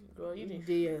 Girl, you need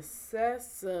The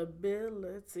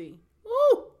accessibility.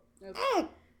 Ooh.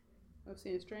 I've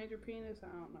seen stranger penis. I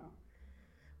don't know.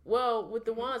 Well, with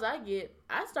the ones I get,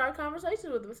 I start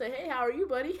conversations with them. Say, "Hey, how are you,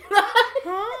 buddy?"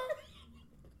 Huh?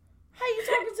 How you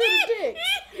talking to the dick?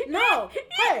 No.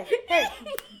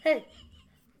 Hey.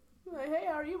 Like, "Hey,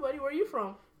 how are you, buddy? Where you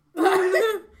from?"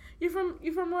 You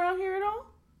from around here at all?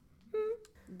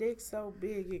 Dick so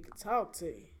big it could talk to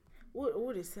you.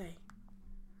 What it say?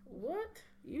 What?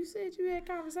 You said you had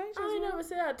conversations. I ain't with never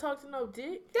said I talked to no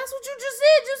dick. That's what you just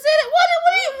said. You said it. What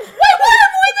are you? Wait, what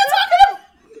have we been talking about?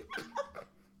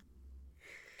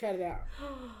 Cut it out.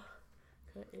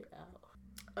 Cut it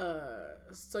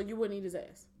out. So you wouldn't eat his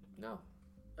ass? No.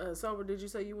 Sober, did you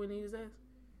say you wouldn't eat his ass?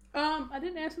 I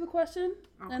didn't answer the question,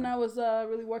 and I was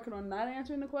really working on not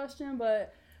answering the question,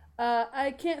 but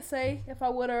I can't say if I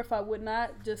would or if I would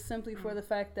not, just simply for the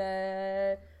fact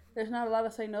that there's not a lot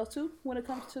to say no to when it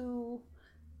comes to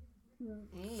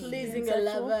Pleasing a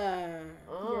sexual. lover.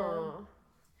 Oh.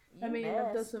 I mean,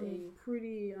 I've done some Nasty.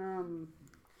 pretty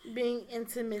Being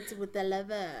intimate with a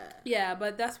lover. yeah,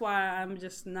 but that's why I'm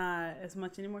just not as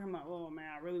much anymore. I'm like, oh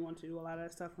man, I really wanted to do a lot of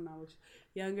that stuff when I was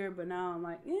younger, but now I'm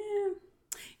like, we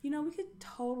could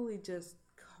totally just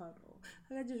cuddle.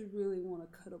 Like, I just really want a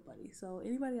cuddle buddy. So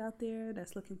anybody out there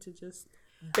that's looking to just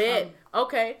Bet.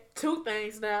 Okay, 2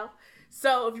 things now.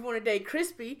 So if you want to date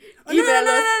Crispy, no.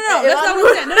 That's not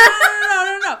what I'm saying.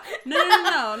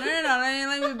 No.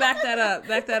 Let me back that up.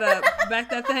 Back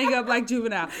that thing up like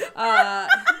Juvenile.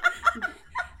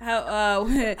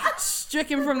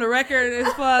 Stricken from the record as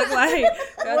fuck. Like,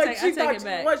 I take it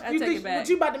back. I take it back. What,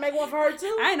 you about to make one for her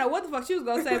too? I didn't know what the fuck she was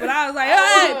gonna say, but I was like,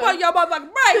 hey, pump your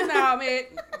motherfucking brakes now, man.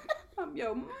 Pump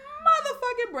your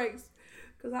motherfucking brakes.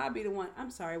 Because I'll be the one. I'm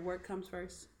sorry, work comes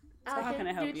first. So how can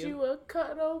I help get you? you a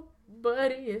cuddle,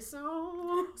 buddy. It's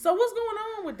on. So what's going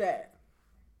on with that?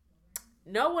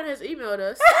 No one has emailed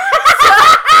us.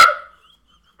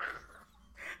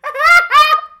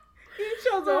 You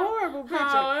chose a horrible picture.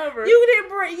 However, You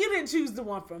didn't choose the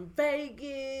one from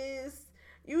Vegas.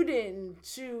 You didn't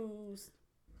choose.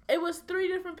 it was 3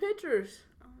 different pictures.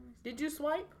 Did you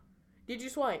swipe? You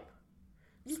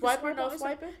swipe or no on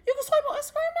swiping? You can swipe on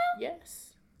Instagram now?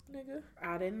 Yes, nigga.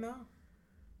 I didn't know.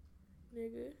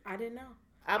 Nigga. I didn't know.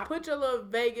 I put your little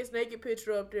Vegas naked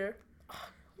picture up there.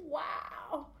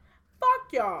 Wow.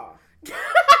 Fuck y'all.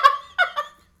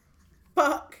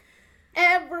 Fuck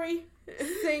every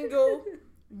single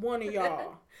one of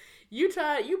y'all. You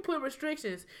put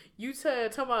restrictions. You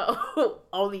talking about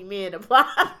only men apply.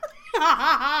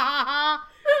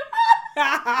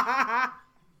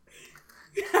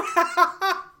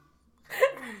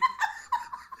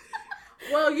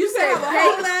 Well, you said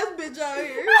whole date. ass bitch out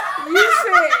here.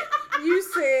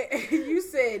 You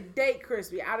said date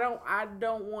Crispy. I don't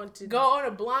want to Go on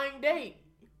a blind date.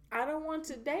 I don't want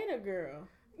to date a girl.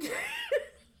 I'm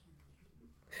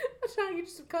trying to get you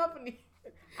some company.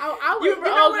 I would, You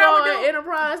remember old girl at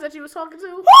Enterprise that you was talking to?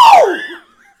 Who? Who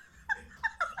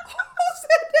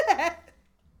said that?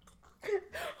 Who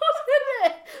said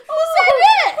that? Who said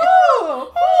that? Who?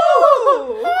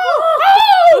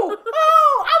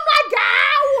 I'm like,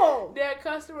 ow. That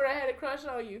customer that had a crush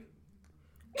on you.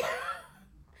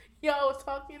 Y'all was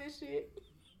talking and shit.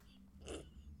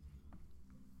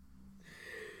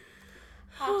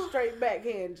 I straight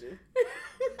backhand you.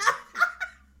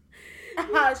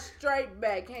 I straight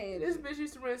backhand This you. bitch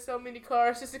used to rent so many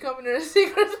cars just to come in there and see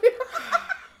Crispy.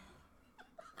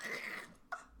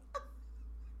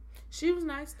 She was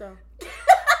nice though.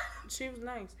 She was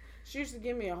nice. She used to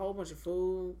give me a whole bunch of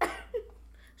food.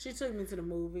 She took me to the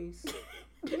movies. See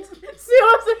what I'm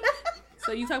saying?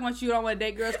 So you talking about you don't want to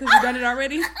date girls because you done it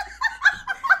already?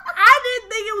 I didn't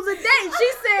think it was a date.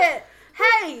 She said,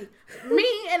 hey, me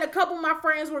and a couple of my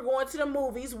friends were going to the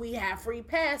movies. We have free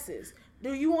passes.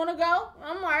 Do you want to go?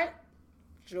 I'm like,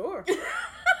 Sure.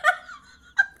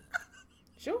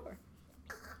 Sure.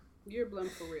 You're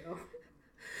blunt for real.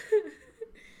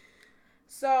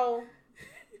 So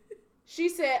she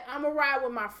said, I'm going to ride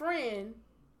with my friend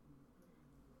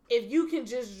if you can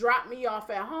just drop me off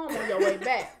at home on your way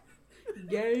back.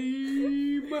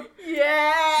 Game.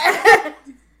 Yeah.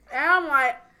 And I'm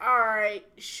like, all right,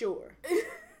 sure.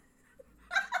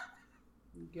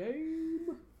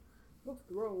 Game of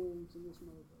Thrones in this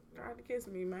motherfucker. Trying to kiss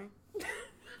me, man.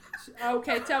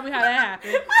 Okay, tell me how that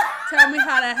happened. Tell me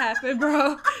how that happened,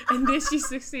 bro. And did she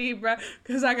succeed, bro?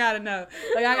 Because I gotta know.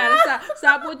 Like, I gotta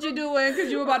stop what you're doing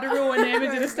because you're about to ruin the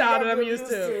image of the style that I'm used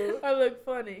to. I look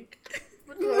funny.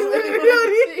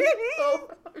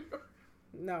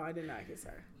 No, I did not kiss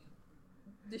her.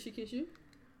 Did she kiss you?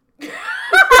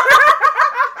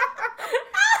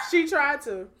 She tried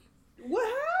to. What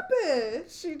happened?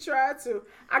 She tried to.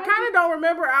 I kind of don't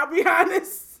remember, I'll be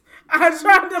honest. I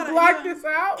tried to block this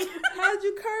out. How'd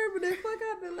you curve it? Fuck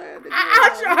out the land.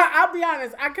 I'll be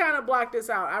honest. I kind of blocked this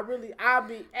out. I'll be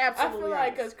absolutely I feel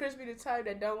like honest. because Crispy the type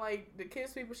that don't like to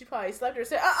kiss people, she probably slept her and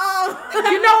said,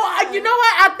 You know what? I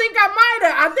think I might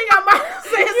have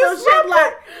said some shit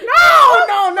like,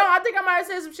 no. I think I might have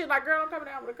said some shit like, girl, I'm coming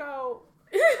down with a cold.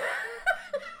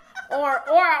 Or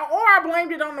I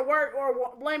blamed it on the work,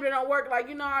 or blamed it on work. Like,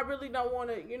 I really don't want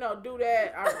to, do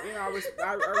that. I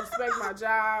respect my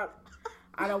job.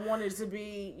 I don't want it to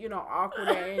be, awkward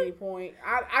at any point.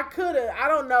 I could have. I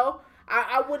don't know.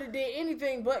 I would have did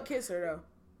anything but kiss her though.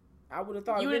 I would have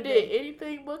thought you would have did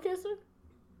anything but kiss her.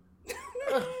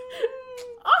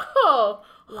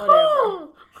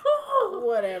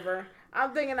 Whatever.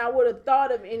 I'm thinking I would have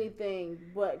thought of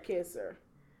anything but kiss her.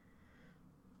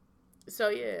 So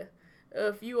yeah.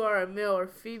 If you are a male or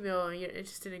female and you're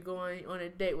interested in going on a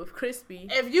date with Crispy.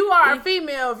 If you are a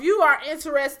female, if you are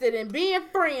interested in being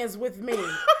friends with me,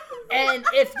 and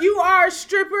if you are a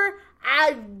stripper,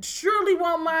 I surely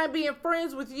won't mind being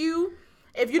friends with you.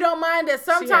 If you don't mind that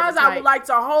sometimes I would like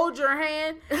to hold your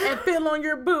hand and feel on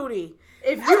your booty.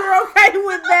 If you're okay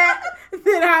with that,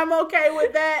 then I'm okay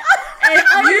with that. And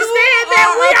understand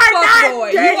that we are not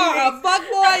dating. You are a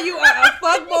fuckboy. You are a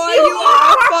fuckboy. You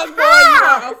are a fuckboy. You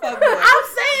are a fuckboy. I'm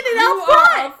saying it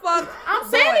up front. I'm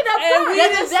saying it up front.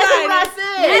 That's exactly what I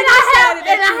said. And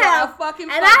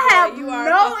I have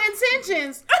no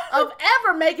intentions of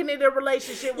ever making it a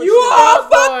relationship with you. You are a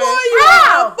fuckboy. You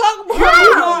are a fuckboy.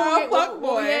 You are a When we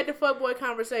fuckboy. had the fuckboy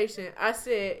conversation, I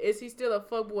said, is he still a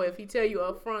fuckboy if he tell you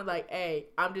up front, like, hey,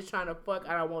 I'm just trying to fuck,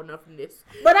 I don't want nothing from this.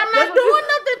 But I'm not doing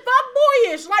nothing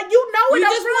fuckboyish. Like, you know it.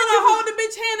 You just want to hold the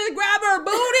bitch hand and grab her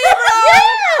booty, bro?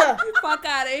 Yeah. You fuck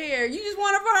out of here. You just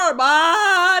want it for her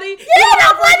body. Yeah,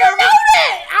 I'm letting her know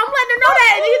that. I'm letting her know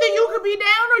that. And either you could be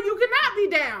down or you could not be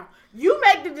down. You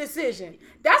make the decision.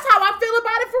 That's how I feel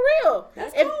about it for real.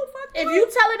 That's if, cool. if you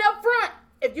tell it up front.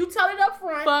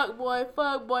 Fuck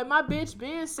boy, my bitch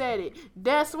Ben said it.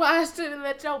 That's why I shouldn't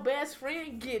let your best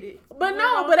friend get it. But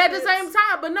at the same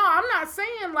time, I'm not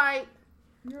saying like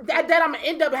that I'm gonna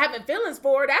end up having feelings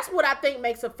for her. That's what I think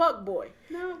makes a fuck boy.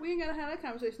 No, we ain't gotta have that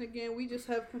conversation again. We just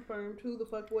have confirmed who the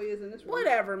fuck boy is in this room.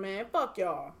 Whatever, man. Fuck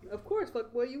y'all. Of course,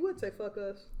 fuck boy, you would say fuck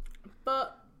us.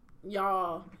 Fuck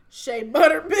y'all, shea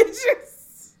butter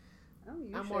bitches.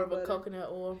 I'm more of a coconut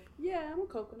oil. Yeah, I'm a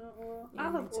coconut oil. Yeah,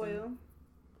 Olive oil.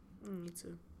 Me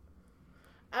too.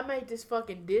 I made this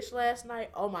fucking dish last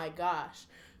night. Oh my gosh.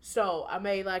 So I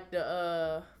made like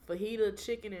the fajita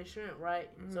chicken and shrimp, right?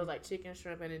 Mm-hmm. So it's like chicken,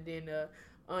 shrimp, and then the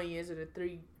onions and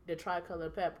the tricolor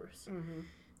peppers. Mm-hmm.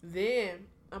 Then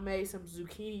I made some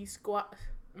zucchini squash.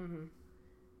 Mm-hmm.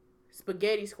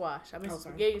 Spaghetti squash. I made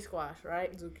spaghetti squash,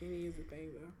 right? Zucchini is a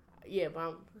thing though. Yeah,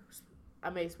 but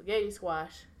I made spaghetti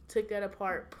squash. Took that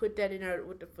apart, put that in there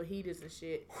with the fajitas and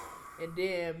shit, and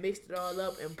then mixed it all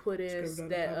up and put in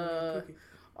that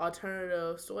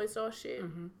alternative soy sauce shit.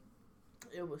 Mm-hmm.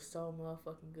 It was so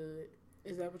motherfucking good.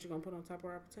 Is that what you're gonna put on top of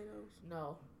our potatoes?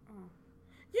 No. Oh.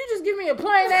 You just give me a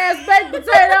plain ass baked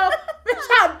potato, bitch!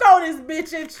 I'll throw this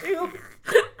bitch at you.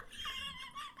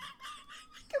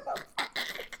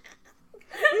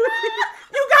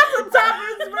 You got some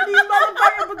toppings for these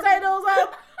motherfucking potatoes, huh?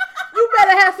 You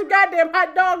better have some goddamn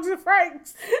hot dogs and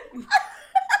franks.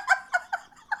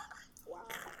 Wow.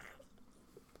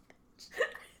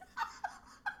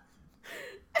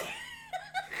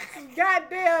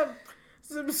 Goddamn,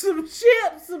 some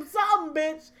chips, some something,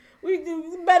 bitch. We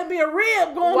better be a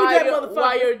rib going with that motherfucker.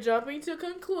 While you're jumping to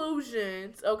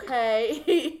conclusions,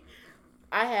 okay?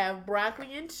 I have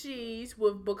broccoli and cheese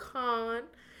with pecan,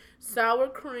 sour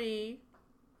cream,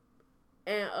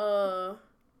 and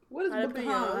what is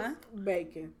pecan?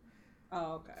 Bacon.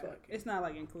 Oh, okay. It's not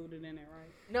like included in it,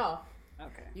 right? No.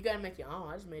 Okay. You gotta make your own.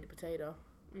 I just made a potato.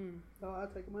 Oh, I'll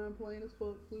take mine plain as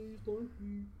fuck, please. Thank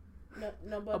you.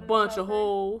 No A butter, bunch no of thing?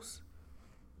 holes.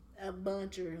 A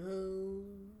bunch of hoes.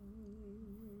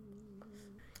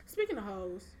 Speaking of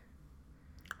hoes,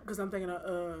 because I'm thinking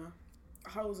of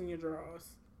hoes in your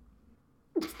drawers.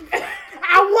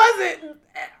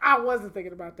 I wasn't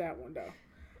thinking about that one though.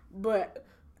 But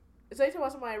So you talking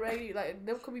about somebody regular, like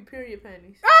them could be period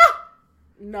panties.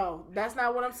 no, that's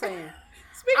not what I'm saying.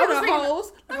 Speaking of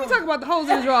hoes, let me talk about the hoes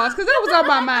in the drawers, because that was on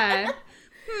my mind.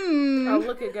 Oh,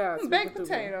 look at God. Baked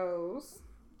potatoes.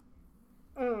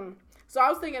 So I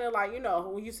was thinking of like,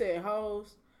 when you said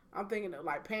hoes, I'm thinking of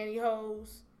like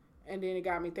pantyhose, and then it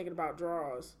got me thinking about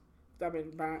drawers. I've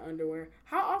been buying underwear.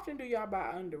 How often do y'all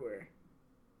buy underwear?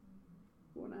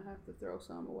 When I have to throw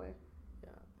some away. Yeah.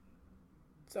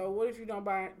 So what if you don't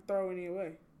throw any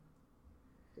away?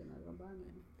 Then I'm gonna buy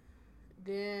none.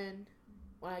 Then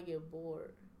when I get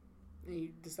bored, And you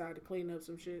decide to clean up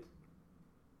some shit?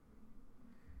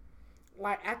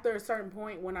 Like after a certain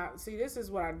point when this is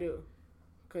what I do.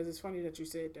 Because it's funny that you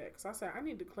said that. Because I said, I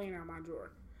need to clean out my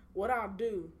drawer. What I'll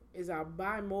do is I'll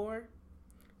buy more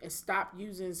and stop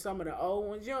using some of the old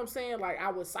ones. You know what I'm saying? Like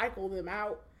I would cycle them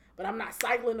out. But I'm not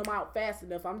cycling them out fast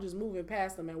enough. I'm just moving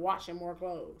past them and washing more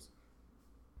clothes.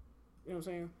 You know what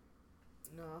I'm saying?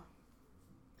 no.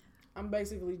 I'm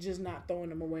basically just not throwing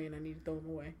them away, and I need to throw them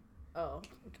away. Oh,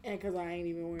 And because I ain't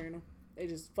even wearing them. They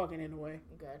just fucking in the way.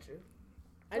 got you.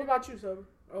 What about you, Sober?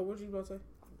 Oh, what you about to say?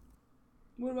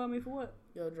 What about me for what?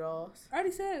 Your drawers. I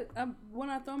already said when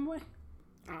I throw them away.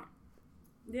 Ah.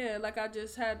 Yeah, like I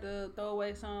just had to throw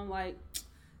away some, like,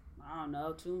 I don't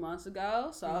know, 2 months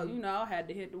ago. So, I had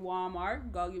to hit the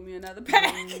Walmart, go get me another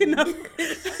pack,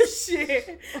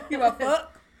 Shit. Give a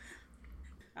fuck.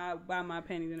 I buy my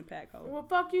panties in a pack hole. Well,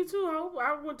 fuck you too, ho.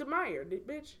 I went to Meyer,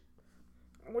 bitch.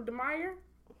 I went to Meyer.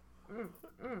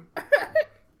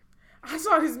 I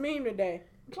saw this meme today.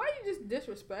 Why you just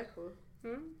disrespectful?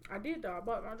 I did though. I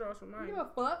bought my drawers from Meyer. Give a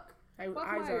fuck. They was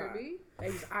Fuck Meyer, B. They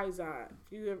was Izod.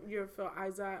 You ever felt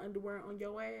Izod underwear on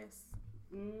your ass?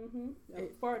 Mm-hmm. I'm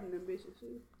farting them bitches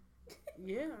too.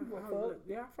 Yeah. Fuck.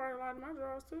 Yeah, I farted a lot in my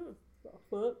drawers too.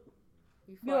 Fuck.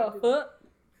 You Give a fart fuck.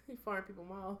 You fart people's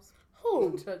mouths.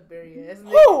 Who? Chuck Berry ass.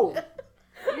 Who?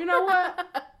 You know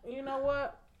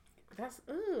what? That's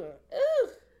Ooh.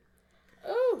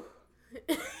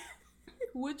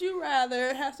 Would you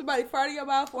rather have somebody fart in your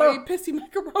mouth or eat pissy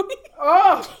macaroni?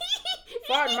 Oh,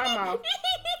 fart in my mouth.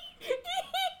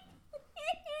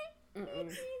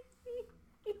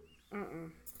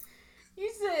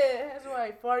 You said that's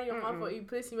why fart in your mouth or eat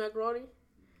pussy macaroni.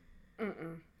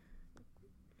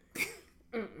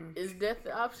 Is death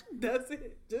the option? That's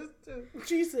it. Just to.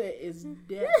 She said it's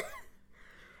death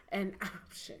an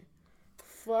option.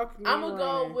 Fuck me. I'm gonna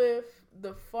go with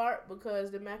the fart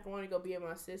because the macaroni gonna be in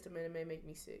my system and it may make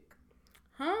me sick.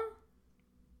 Huh?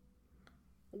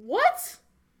 What?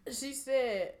 She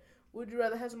said, "Would you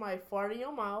rather have somebody fart in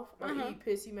your mouth or eat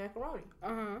pissy macaroni?"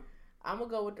 I'm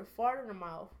gonna go with the fart in the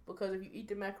mouth because if you eat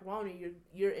the macaroni,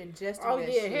 you're ingesting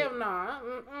that shit. Hell nah.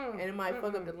 And it might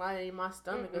fuck up the lining in my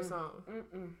stomach or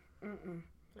something.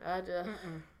 I just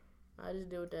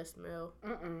deal with that smell.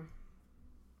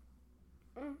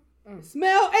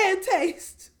 Smell and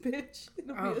taste, bitch.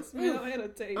 It'll be a smell and a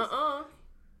taste.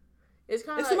 It's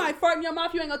kind If of somebody fart in your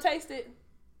mouth, you ain't gonna taste it.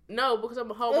 No, because I'm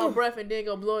gonna hold my breath and then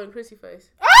go blow it in Chrissy face.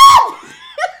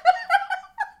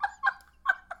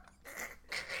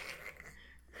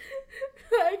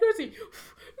 Hey, Chrissy.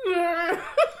 I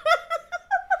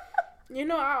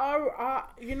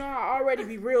already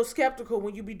be real skeptical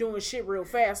when you be doing shit real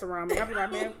fast around me. I be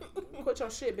like, man, quit your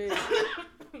shit, bitch.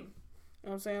 You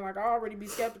know what I'm saying? Like, I already be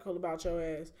skeptical about your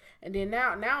ass. And then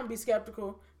now I'm be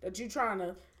skeptical that you trying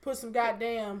to put some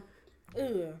goddamn,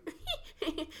 some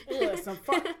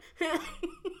fun.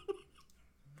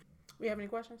 We have any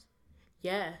questions?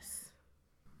 Yes.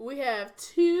 We have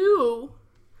two.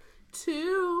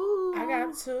 I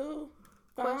got two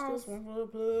questions. One for the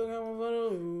plug and one for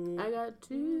the... I got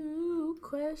two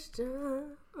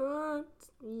questions.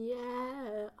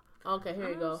 Yeah. Okay, here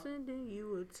you go. Sending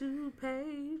you a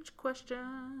 2-page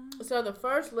question. So the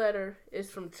first letter is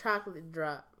from Chocolate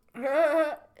Drop.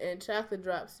 And Chocolate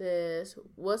Drop says,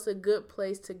 "What's a good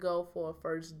place to go for a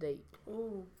first date?"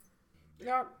 Ooh.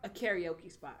 A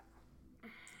karaoke spot.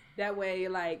 That way,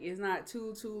 like, it's not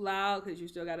too loud because you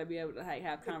still got to be able to like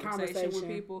have conversation with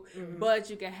people. Mm-hmm. But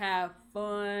you can have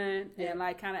fun and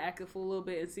like kind of act a fool a little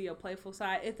bit and see your playful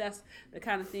side. If that's the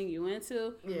kind of thing you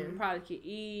into, you probably can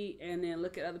eat and then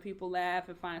look at other people laugh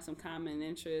and find some common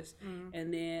interest. Mm-hmm.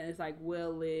 And then it's like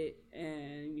well lit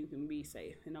and you can be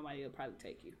safe and nobody will probably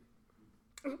take you.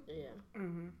 Yeah.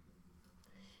 Mm-hmm.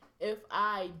 If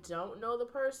I don't know the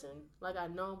person, like I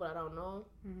know 'em, but I don't know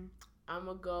 'em, Mm-hmm. I'm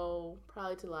gonna go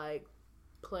probably to like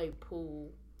play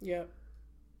pool. Yep.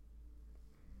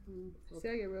 See,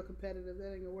 I get real competitive.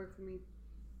 That ain't gonna work for me.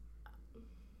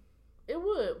 It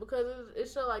would, because it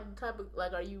show like the type of,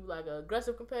 like, are you like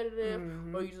aggressive competitive,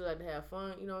 Mm-hmm. or you just like to have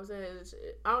fun? You know what I'm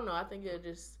saying? I don't know. I think it'll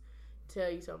just tell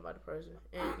you something about the person,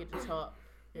 and you get to talk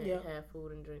and Yep. have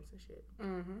food and drinks and shit.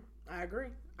 Mm-hmm. I agree.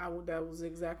 That was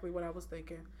exactly what I was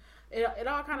thinking. It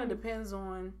all kind of depends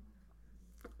on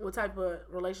what type of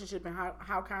relationship and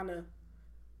how kind of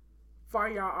far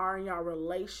y'all are in y'all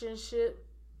relationship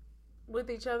with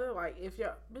each other. Like, if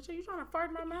y'all, bitch, are you trying to fart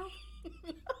in my mouth?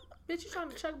 Bitch, you trying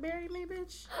to Chuck Berry me,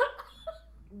 bitch?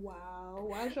 Wow.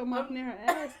 Why is your mouth near her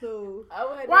ass, though?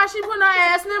 Why she putting her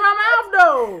ass near my mouth,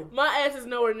 though? My ass is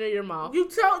nowhere near your mouth. You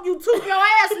took your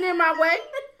ass near my way.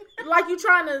 Like you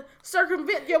trying to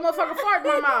circumvent your motherfucking fart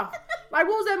in my mouth. Like,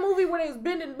 what was that movie where they was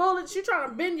bending bullets? You trying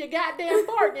to bend your goddamn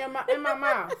fart in my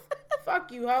mouth.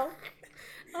 Fuck you, hoe.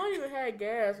 I don't even have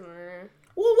gas, man.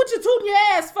 Well, what you tooting your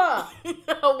ass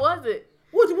for? How was it?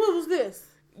 What was this?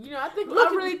 You know, I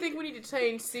Look really at- think we need to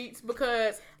change seats,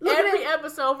 because Look every at-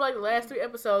 episode, like the last 3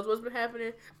 episodes, what's been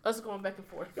happening? Us going back and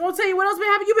forth. You want to tell you what else been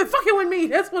happening? You been fucking with me.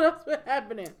 That's what else been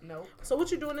happening. Nope. So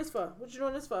what you doing this for? What you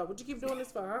doing this for? What you keep doing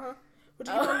this for? Huh? What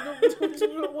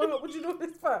you doing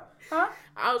this for? Huh?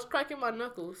 I was cracking my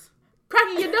knuckles.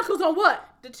 Cracking your knuckles on what?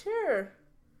 The chair.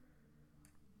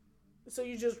 So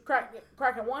you just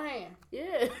cracking one hand.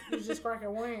 Yeah. You just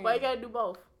cracking one hand. Why you gotta do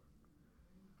both?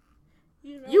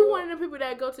 You know You what? one of the people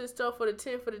that go to the store for the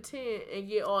 10 and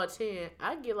get all 10.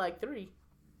 I get like 3.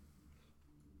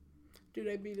 Do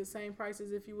they be the same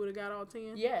prices if you would have got all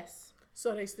 10? Yes.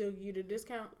 So they still give you the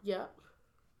discount? Yep.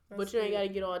 That's But you ain't good. gotta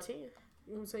get all 10.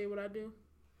 You want to tell you what I do?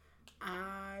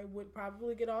 I would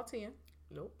probably get all 10,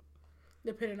 Nope.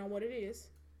 depending on what it is.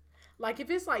 Like,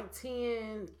 if it's like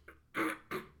 10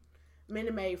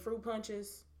 Minute Maid fruit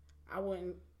punches, I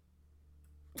wouldn't.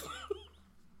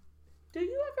 Do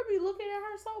you ever be looking at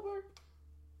her sober?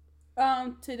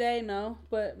 Today, no.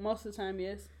 But most of the time,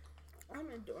 yes. I'm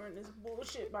enduring this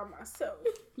bullshit by myself.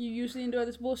 You usually endure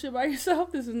this bullshit by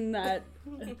yourself. This is not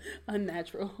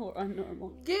unnatural or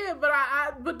unnormal. Yeah,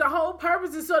 but the whole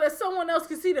purpose is so that someone else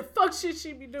can see the fuck shit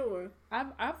she be doing.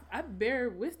 I bear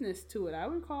witness to it. I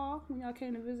recall when y'all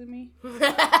came to visit me.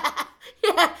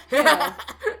 Yeah.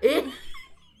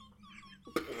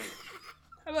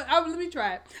 Let me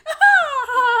try it.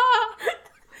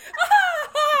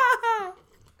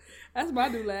 That's my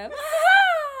new laugh.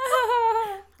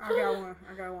 I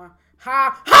got one.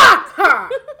 Ha ha ha!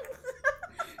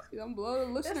 I'm blowing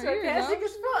the listener That's ears sarcastic out.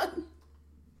 as fuck.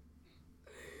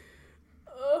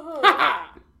 Ha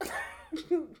ha!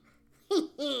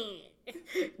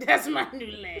 That's my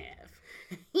new laugh.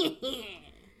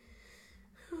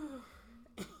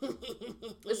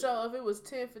 So if it was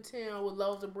 10 for 10 with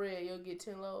loaves of bread, you'll get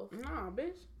 10 loaves. Nah,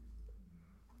 bitch.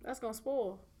 That's gonna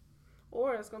spoil.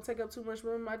 Or it's gonna take up too much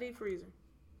room in my deep freezer.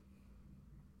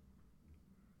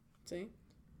 See?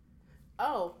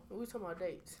 Oh, we talking about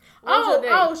dates. What was your date?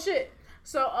 Oh shit.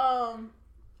 So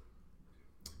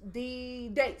the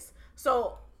dates.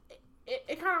 So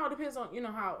it kind of all depends on, you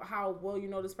know, how well you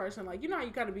know this person. Like, you know how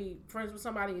you gotta be friends with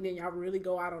somebody and then y'all really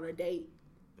go out on a date.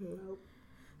 Nope.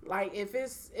 Like, if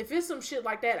it's some shit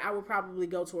like that, I would probably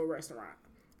go to a restaurant,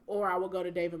 or I would go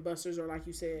to Dave and Buster's, or like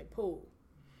you said, pool.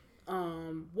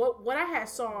 What I had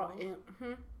saw in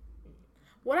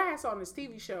what I had saw in this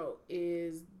TV show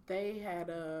is they had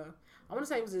I want to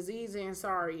say it was Aziz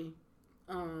Ansari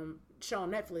show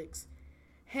on Netflix.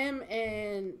 Him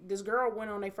and this girl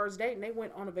went on their first date, and they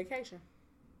went on a vacation.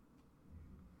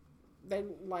 They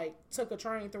like took a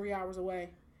train 3 hours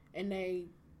away, and they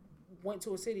went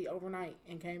to a city overnight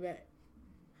and came back.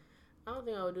 I don't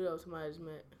think I would do that with somebody I just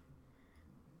met.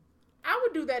 I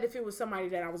would do that if it was somebody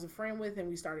that I was a friend with and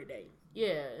we started dating.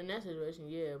 Yeah, in that situation,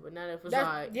 yeah. But not if it's That's,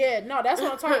 like... yeah, no, that's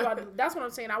what I'm talking about. That's what I'm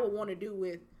saying I would want to do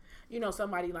with, you know,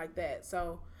 somebody like that.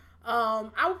 So, I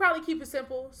would probably keep it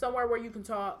simple, somewhere where you can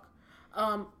talk.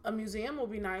 A museum would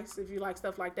be nice if you like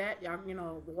stuff like that. Y'all, you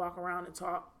know, walk around and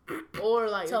talk. Or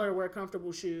like... Tell her to wear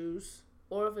comfortable shoes.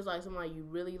 Or if it's like somebody you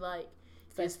really like...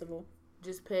 Festival.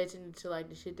 Just pay attention to like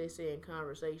the shit they say in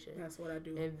conversation. That's what I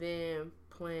do. And then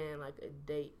plan like a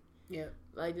date. Yeah.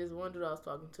 Like this one dude I was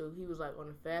talking to, he was like on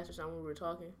a fast or something when we were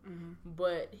talking, Mm-hmm.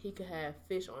 but he could have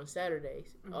fish on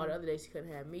Saturdays. All the other days he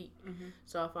couldn't have meat. Mm-hmm.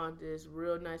 So I found this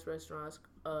real nice restaurant,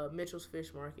 Mitchell's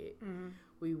Fish Market. Mm-hmm.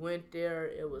 We went there.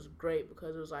 It was great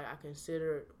because it was like I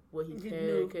considered what he You can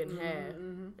knew. and couldn't have,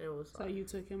 Mm-hmm. and it was So like, you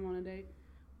took him on a date?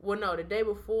 Well, no, the day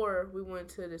before we went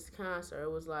to this concert,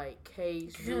 it was like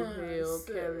Case, Drew Hill,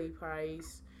 Kelly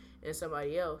Price, and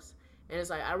somebody else. And it's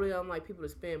like, I really don't like people to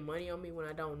spend money on me when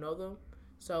I don't know them.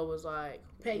 So it was like...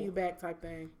 Pay you back type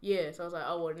thing. Yeah, so I was like,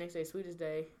 oh, well, the next day, Sweetest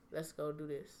Day, let's go do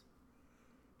this.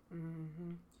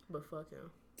 Mm-hmm. But fuck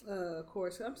him. Of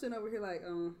course. I'm sitting over here like,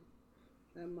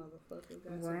 that motherfucker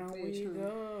got Round some we fish.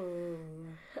 go.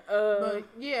 But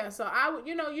yeah, so I would,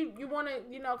 you want to,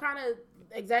 kind of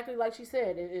exactly like she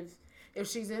said. If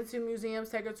she's into museums,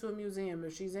 take her to a museum.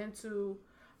 If she's into,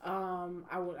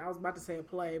 I was about to say a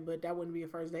play, but that wouldn't be a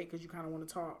first date because you kind of want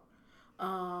to talk.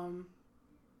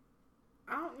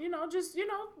 Just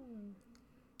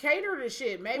cater to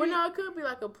shit. Maybe. Well, no, it could be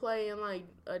like a play in like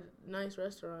a nice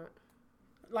restaurant.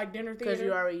 Like dinner theater. Because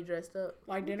you already dressed up.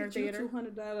 Like dinner theater.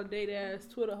 $200 date ass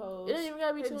Twitter hoes. It ain't even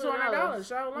gotta be $200.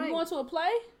 $200. You going to a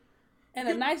play and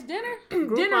a nice dinner?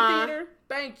 Dinner theater.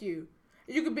 Thank you.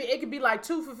 It could be like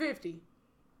 2 for $50.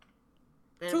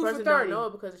 And 2 the for person $30. don't know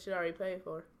it because she already paid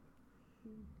for it.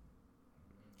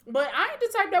 But I ain't the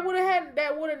type that would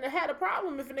have had a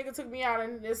problem if a nigga took me out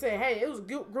and said, "Hey, it was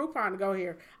Groupon to go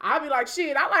here." I'd be like,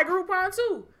 "Shit, I like Groupon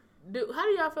too." Dude, how do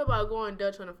y'all feel about going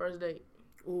Dutch on the first date?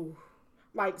 Ooh,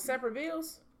 like separate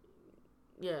bills?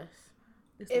 Yes.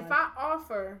 If I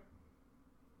offer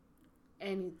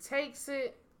and he takes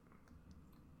it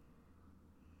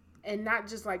and not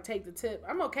just like take the tip,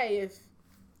 I'm okay if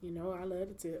I love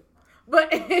the tip. But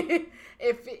if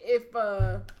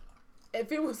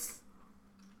it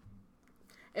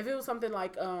was something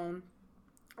like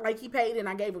he paid and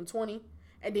I gave him 20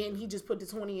 and then he just put the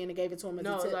 20 in and gave it to him as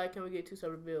a tip. No, like, can we get 2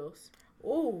 separate bills?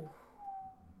 Ooh.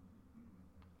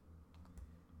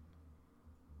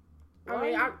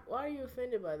 Why are you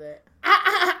offended by that?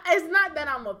 It's not that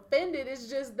I'm offended. It's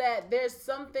just that there's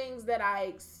some things that I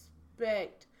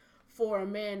expect for a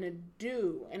man to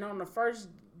do. And on the first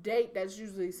date, that's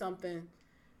usually something,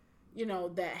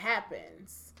 that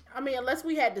happens. I mean, unless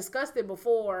we had discussed it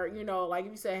before, like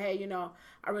if you say, hey,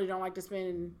 I really don't like to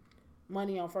spend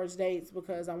money on first dates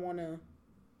because I want to,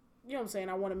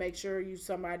 I want to make sure you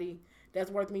somebody that's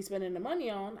worth me spending the money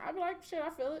on. I'd be like, shit, I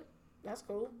feel it. That's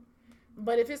cool.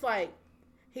 But if it's like,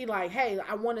 he like, hey,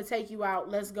 I want to take you out.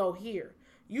 Let's go here.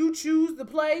 You choose the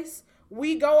place.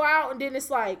 We go out. And then it's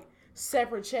like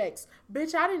separate checks.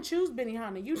 Bitch, I didn't choose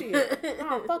Benihana. You did.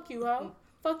 Oh, fuck you, ho.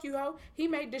 Fuck you, ho. He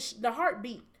made the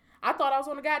heartbeat. I thought I was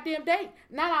on a goddamn date.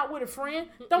 Not out with a friend.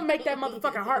 Don't make that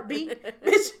motherfucking heartbeat.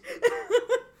 Bitch.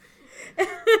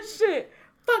 Shit.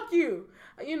 Fuck you.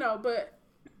 But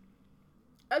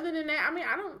other than that, I mean,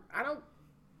 I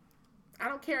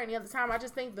don't care any other time. I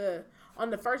just think on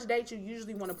the first date, you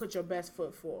usually want to put your best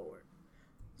foot forward.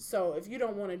 So if you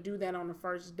don't want to do that on the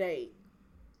first date,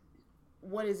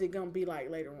 what is it going to be like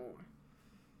later on?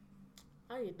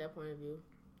 I get that point of view.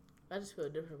 I just feel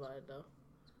different about it, though.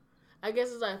 I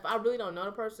guess it's like, if I really don't know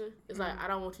the person, it's like, I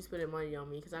don't want you spending money on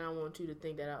me because I don't want you to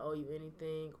think that I owe you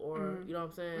anything or, you know what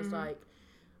I'm saying? It's like,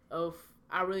 if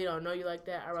I really don't know you like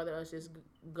that, I'd rather us just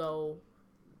go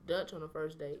Dutch on the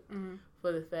first date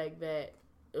for the fact that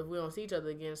if we don't see each other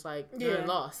again, it's like, you're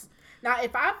lost. Now,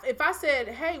 if I said,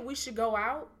 hey, we should go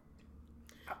out,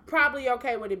 I'm probably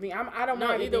okay with it being, I don't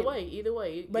mind. Either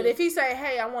way. But if he say,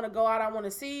 hey, I want to go out, I want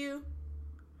to see you.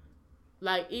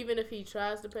 Like, even if he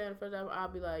tries to pay on the first time, I'll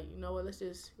be like, you know what, let's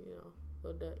just,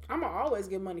 go Dutch. I'm going to always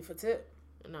give money for tip.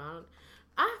 No,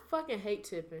 I fucking hate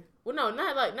tipping. Well, no,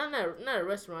 not at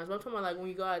restaurants, but I'm talking about, like, when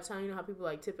you go out of town, you know how people,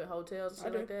 like, tip at hotels and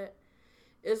shit like that?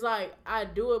 It's like, I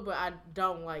do it, but I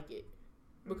don't like it.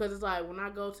 Because it's like, when I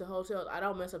go to hotels, I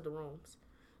don't mess up the rooms.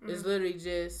 It's literally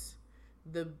just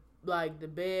the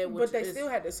bed. But they still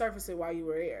had to surface it while you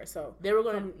were there, so. They were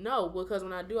going to, no, because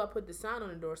when I do, I put the sign on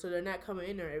the door, so they're not coming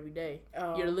in there every day.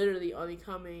 Oh. You're literally only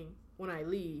coming when I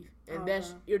leave, and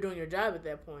you're doing your job at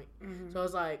that point. So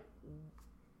it's like,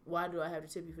 why do I have to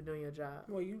tip you for doing your job?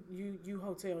 Well, you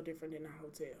hotel different than a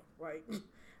hotel. Like,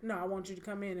 no, I want you to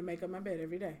come in and make up my bed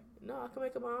every day. No, I can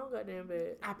make up my own goddamn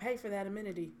bed. I pay for that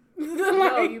amenity.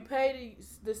 No, you pay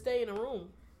to stay in a room.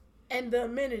 And the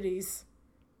amenities.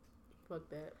 Fuck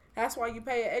that. That's why you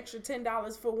pay an extra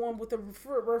 $10 for one with a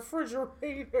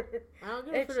refrigerator. I don't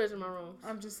get a refrigerator in my room.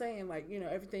 I'm just saying, like,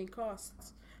 everything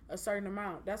costs a certain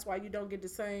amount. That's why you don't get the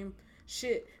same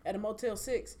shit at a Motel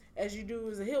 6 as you do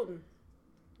as a Hilton.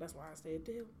 That's why I stay at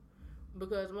the Hilton.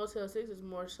 Because Motel 6 is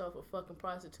more so for fucking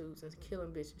prostitutes and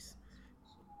killing bitches.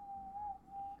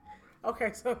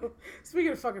 Okay, so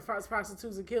speaking of fucking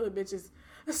prostitutes and killing bitches,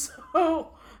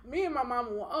 so me and my mama,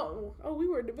 we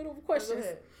were in the middle of questions.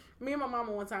 Me and my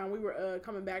mama one time, we were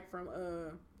coming back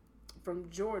from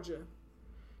Georgia,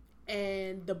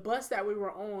 and the bus that we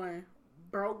were on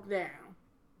broke down.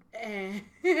 and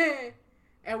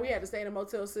and we had to stay in a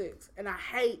Motel 6. And I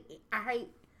hate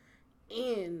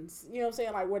ends. You know what I'm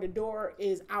saying? Like where the door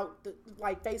is out,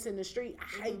 like facing the street. I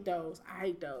hate those.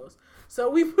 So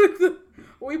we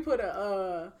put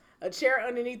a chair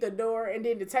underneath the door and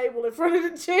then the table in front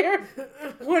of the chair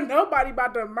when nobody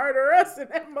about to murder us in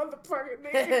that motherfucking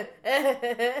nigga.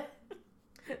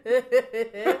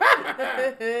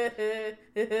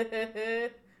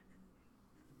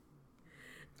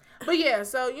 But yeah,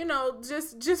 so you know,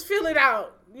 just feel it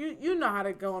out. You know how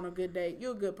to go on a good date.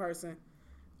 You're a good person.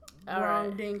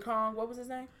 Wrong Ding Kong. What was his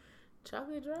name?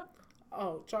 Chocolate Drop?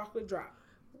 Oh, Chocolate Drop.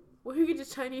 Where you get the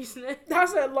Chinese name? I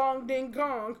said Long Ding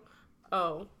Kong.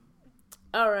 Oh.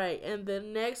 All right, and the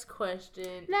next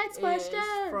question is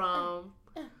from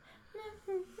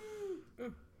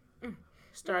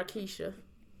Starkeisha.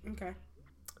 Okay.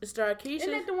 Starkeisha?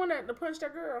 Isn't that the one that punched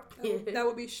that girl? Yeah. That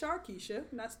would be Sharkeisha,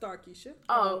 not Starkeisha.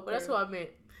 Oh, but that's what I meant.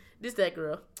 This that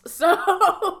girl.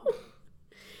 So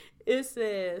it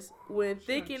says, when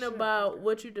thinking about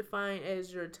what you define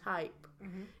as your type,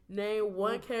 name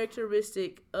one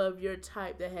characteristic of your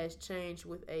type that has changed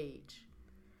with age.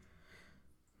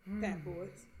 Fat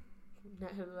boys.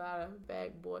 Not a lot of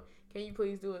bag boy. Can you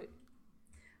please do it?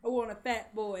 I want a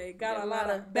fat boy. Got a lot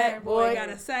of back back boy. boy. Got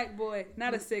a sack boy.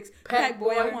 Not a six Pack pack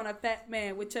boy. boy. I want a fat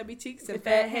man with chubby cheeks and And fat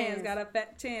fat hands. hands. Got a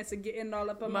fat chance of getting all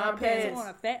up in My my pants. pants. I want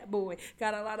a fat boy.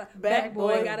 Got a lot of Back back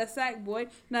boy. boy. Got a sack boy.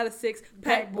 Not a six Pack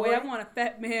pack boy. boy. I want a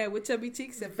fat man with chubby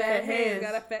cheeks and Fat fat hands. hands.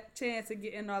 Got a fat chance of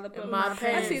getting all up in my my pants.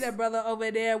 pants. I see that brother over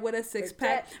there with a six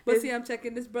pack. Fat. But see, I'm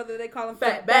checking this brother. They call him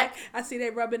Fat fat back. back. I see they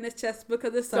rubbing his chest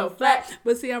because it's So so flat. fat.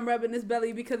 But see, I'm rubbing his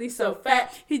belly because he's so So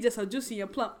fat. fat. He just so juicy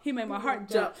and plump. He made my heart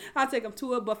jump. I'll take him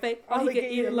to a buffet. All he he can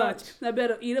eat at lunch. I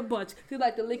better eat a bunch. He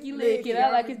like the licky licky.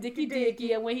 I like his dicky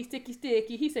dicky. And when he sticky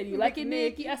sticky, he said, "You like it,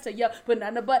 Nicky?" I said, "Yo, but not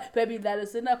in the butt, baby. That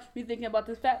is enough." Me thinking about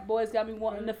this fat boy's got me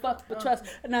wanting to fuck, but trust,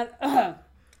 not.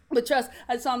 But trust,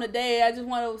 I saw him today. I just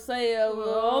want to say,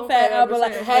 oh, fat. I'll be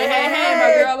like, hey,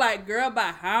 my girl, like, girl,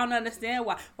 bye. I don't understand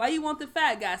why. Why you want the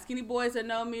fat guy? Skinny boys that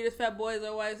know me, this fat boys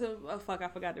are white. Oh, fuck, I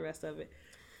forgot the rest of it.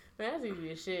 Man, that's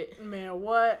easy as shit. Man,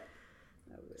 what?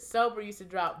 Sober used to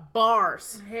drop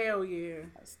bars. Hell yeah.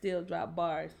 I still drop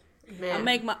bars. Man. I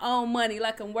make my own money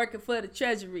like I'm working for the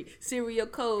treasury. Serial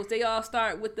codes, they all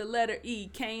start with the letter E.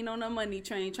 Kane on the money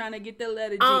train, trying to get the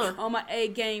letter G. On my A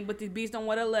game, but these beats don't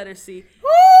want a letter C.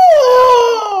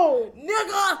 Ooh!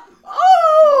 Nigga!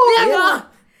 Oh! Nigga!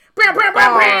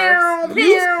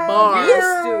 Bars. You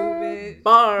stupid.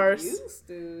 Bars. You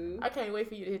stupid. I can't wait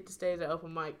for you to hit the stage at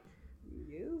open mic.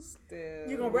 You stupid.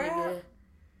 You gonna rap?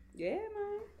 Yeah,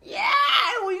 man. Yeah,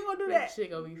 when you gonna do That that? shit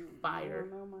gonna be fire. I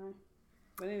don't know, man.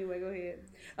 But anyway, go ahead.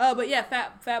 But yeah,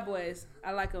 fat boys.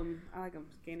 I like them.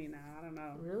 Skinny now. I don't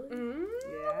know. Really?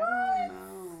 Yeah, I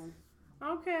don't know.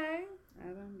 Okay. I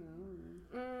don't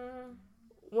know.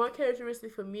 One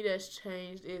characteristic for me that's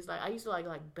changed is like I used to like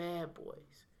bad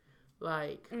boys,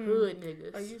 like hood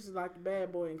niggas. I used to like the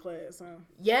bad boy in class, huh?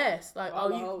 Yes, like All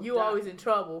the oh hoes you die. always in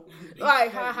trouble.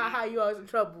 Like ha you always in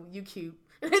trouble. You cute.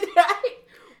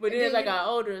 But then as I got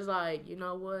older, it's like, you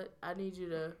know what? I need you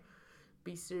to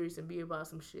be serious and be about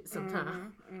some shit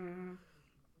sometime.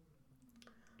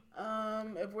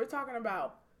 If we're talking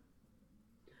about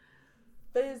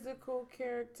physical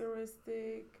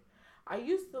characteristic, I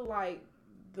used to like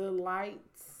the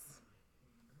lights.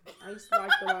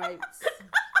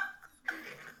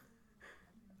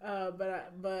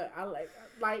 But I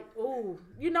like ooh,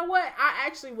 you know what? I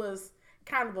actually was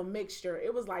kind of a mixture.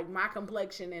 It was like my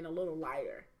complexion and a little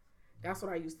lighter. That's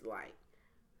what I used to like.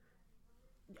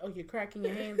 Oh, you're cracking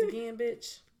your hands again,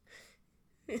 bitch?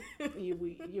 You're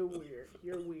weird.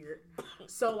 You're weird.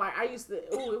 So, like, I used to...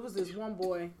 Oh, it was this one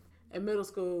boy in middle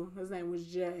school. His name was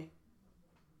Jay.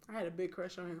 I had a big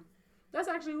crush on him. That's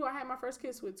actually who I had my first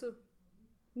kiss with, too.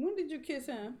 When did you kiss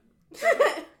him?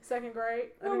 Second grade.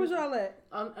 Where was y'all at?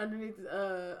 Underneath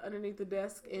the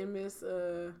desk in Miss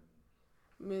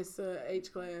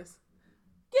H class.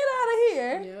 Get out of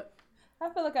here. Yep. I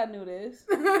feel like I knew this.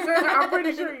 I'm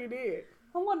pretty sure you did.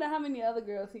 I wonder how many other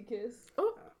girls he kissed.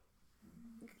 Oh.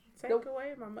 Take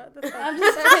away my mother. I'm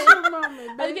just saying.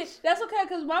 Moment, Okay, that's okay,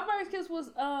 because my first kiss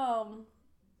was, I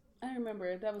don't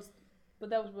remember. That was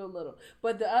real little.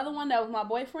 But the other one, that was my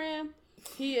boyfriend,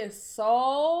 he is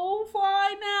so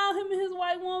fly now. Him and his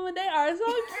white woman, they are so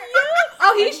cute.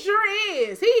 Oh, he sure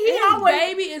is. He his always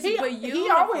baby is beautiful. He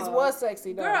always was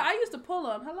sexy though. Girl, I used to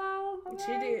pull him. Hello.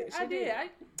 She did. I did.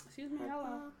 Excuse me.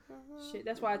 Hello. Shit,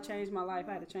 that's why I changed my life.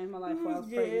 I had to change my life before I was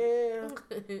pregnant.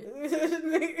 This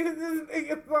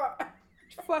nigga thought.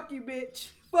 Fuck you, bitch.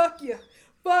 Fuck you.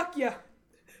 Fuck you.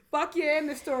 Fuck you in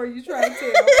the story you trying to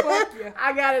tell. Fuck you.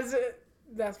 I got it.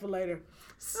 That's for later.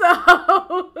 So.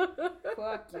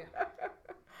 Fuck you.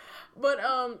 But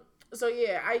so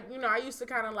yeah, I used to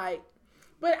kind of like,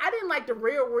 but I didn't like the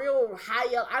real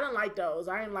high yellow. I didn't like those.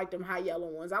 I didn't like them high yellow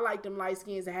ones. I liked them light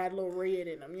skins that had a little red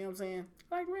in them. You know what I'm saying?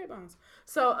 I like red bones.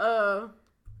 So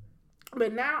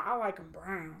but now I like them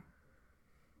brown.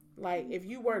 Like if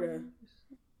you were to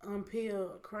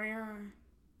unpeel a crayon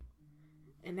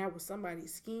and that was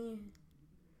somebody's skin,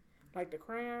 like the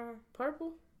crayon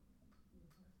purple,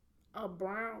 a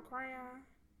brown crayon.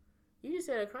 You just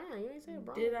said a crayon. You ain't said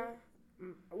brown. Did I?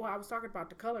 Well, I was talking about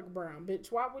the color brown,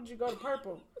 bitch. Why would you go to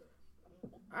purple?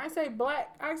 I ain't say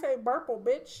black. I say purple,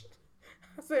 bitch.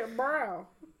 I said brown.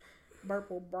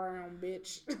 Purple brown,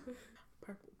 bitch.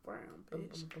 Purple brown,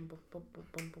 bitch.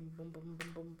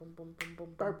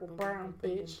 Purple brown,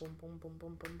 bitch.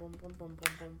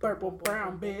 Purple brown, bitch. Purple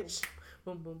brown, bitch.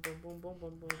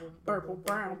 Purple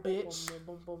brown bitch.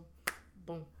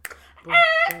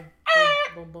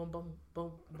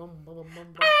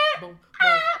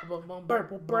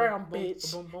 Purple brown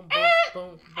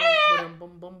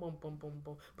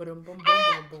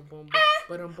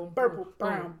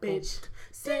bitch.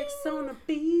 Sex on the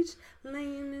beach,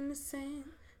 laying in the sand.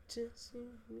 Just you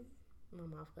and me. My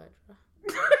mouth got dry.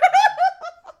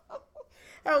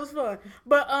 That was fun.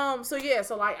 But so yeah,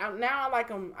 so like now I like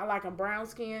them. I like them brown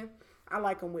skin. I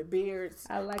like them with beards.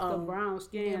 I like the brown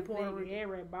skin, Puerto thick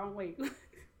hairy bone. Wait,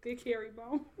 thick hairy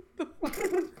bone.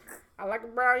 I like a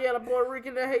brown, yellow Puerto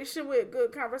Rican that Haitian with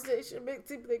good conversation, big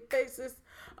teeth, big faces.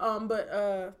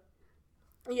 Yeah,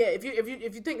 if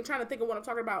you trying to think of what I'm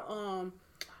talking about,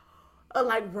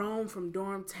 like Rome from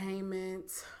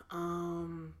Dormtainment.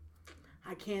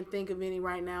 I can't think of any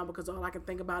right now because all I can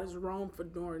think about is Rome for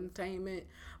Dormtainment.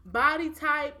 Body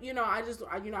type, I just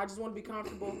want to be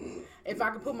comfortable. If I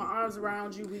could put my arms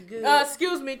around you, we good.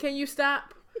 Excuse me, can you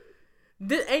stop?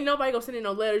 Ain't nobody gonna send in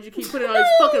no letters. You keep putting all these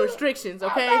fucking restrictions,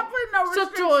 okay? I'm not putting no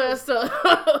restrictions. Shut your ass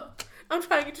up. I'm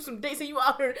trying to get you some dates and you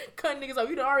out here cutting niggas off.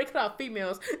 You done already cut out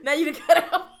females. Now you done cut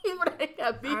out people that ain't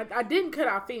got beef. I didn't cut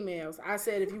out females. I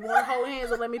said if you want to hold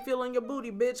hands or let me feel on your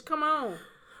booty, bitch, come on.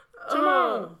 Come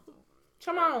on.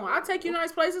 I'll take you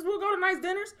nice places. We'll go to nice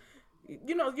dinners.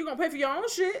 You're gonna pay for your own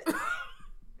shit.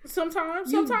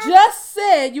 Sometimes. You just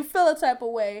said you feel a type of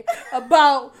way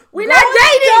about we're not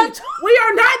dating. We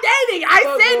are not dating.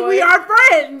 I said boy. we are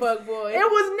friends. Fuck boy. It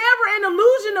was never an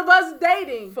illusion of us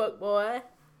dating. Fuck boy.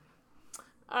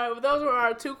 All right, well, those were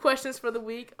our 2 questions for the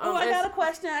week. I got a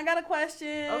question.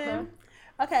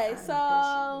 Okay,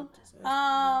 so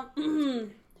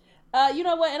you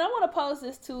know what? And I want to pose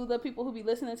this to the people who be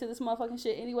listening to this motherfucking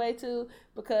shit anyway, too,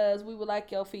 because we would like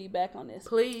your feedback on this.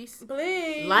 Please.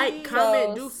 Like,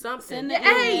 comment, do something.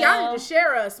 Hey, y'all need to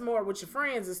share us more with your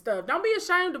friends and stuff. Don't be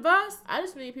ashamed of us. I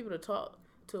just need people to talk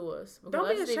to us. Don't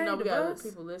be ashamed of us.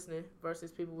 People listening versus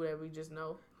people that we just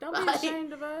know. Don't be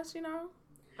ashamed of us,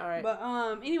 All right. But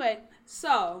anyway,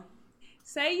 so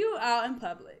say you out in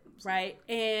public, right?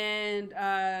 And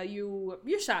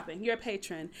you're shopping. You're a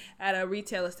patron at a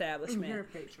retail establishment. You're a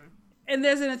patron. And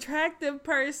there's an attractive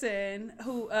person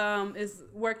who is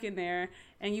working there,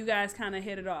 and you guys kind of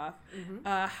hit it off. Mm-hmm.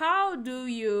 How do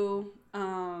you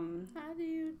How do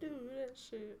you do that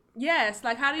shit? Yes,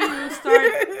 like how do you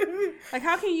start? Like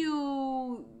how can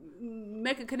you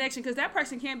make a connection? Because that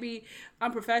person can't be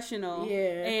unprofessional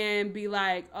and be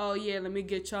like, oh yeah, let me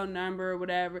get your number or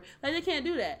whatever. Like they can't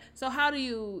do that. So how do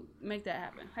you make that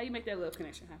happen? How do you make that little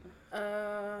connection happen?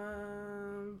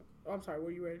 I'm sorry,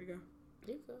 were you ready to go?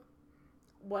 Yeah, go.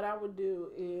 What I would do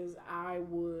is I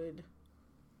would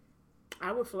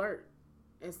flirt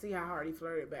and see how hard he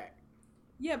flirted back.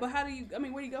 Yeah, but how do you? I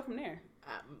mean, where do you go from there?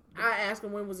 I asked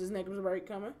him when was his next break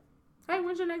coming. Hey,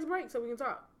 when's your next break so we can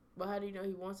talk? But how do you know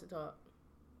he wants to talk?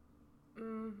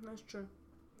 That's true.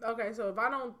 Okay, so if I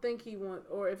don't think he wants,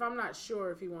 or if I'm not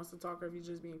sure if he wants to talk or if he's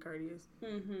just being courteous,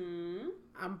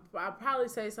 I'll probably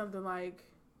say something like,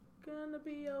 "Gonna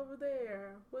be over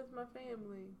there with my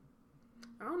family."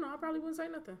 I don't know. I probably wouldn't say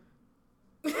nothing.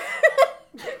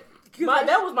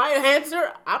 That was my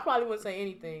answer. I probably wouldn't say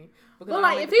anything. But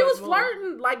like, if he was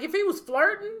flirting,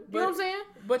 you know what I'm saying?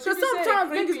 But you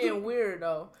sometimes niggas get weird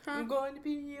though. Huh? I'm going to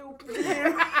be over there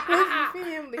with my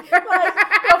family. Like the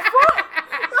fuck.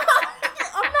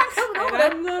 I'm not coming over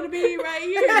there. I'm gonna be right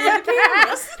here in the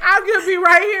cameras. I'm gonna be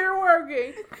right here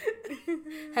working.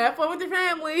 Have fun with your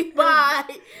family.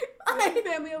 Bye.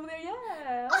 Family over there,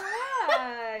 yeah. All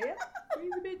right. Yeah.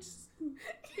 Crazy bitch.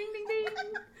 Ding ding ding.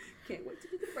 Can't wait to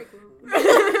get the break room.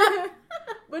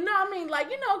 But no, I mean, like,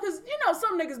 because,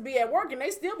 some niggas be at work and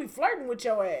they still be flirting with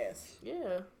your ass.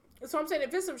 Yeah. So I'm saying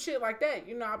if it's some shit like that,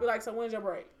 you know, I'll be like, so when's your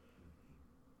break?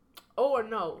 Or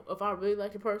no, if I really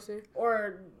like the person.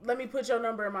 Or let me put your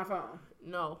number in my phone.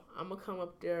 No, I'm going to come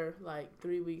up there like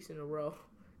 3 weeks in a row.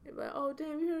 They're like, oh,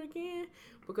 damn, you here again?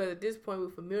 Because at this point, we're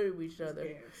familiar with each other.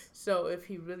 Yes. So if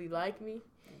he really like me,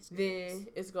 then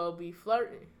it's going to be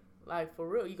flirting. Like, for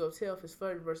real, you go tell if it's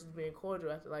flirting versus being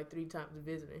cordial after like 3 times of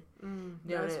visiting. Then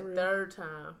that real. 3rd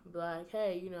time, be like,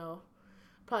 hey, you know,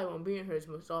 probably won't be in here as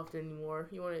much often anymore.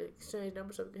 You want to exchange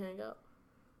numbers so we can hang out?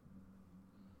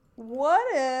 What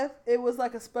if it was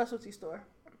like a specialty store?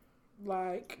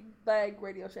 Like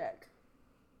Radio Shack.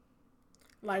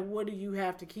 Like, what do you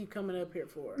have to keep coming up here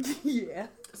for? Yeah.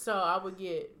 So I would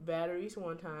get batteries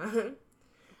one time.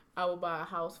 I would buy a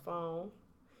house phone.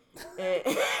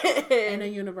 And a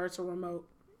universal remote.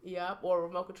 Yep, or a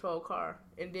remote control car.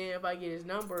 And then if I get his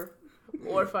number,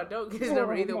 or if I don't get his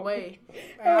number, either way.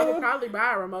 I would probably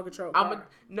buy a remote control car. I'm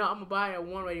going to buy at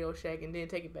one Radio Shack and then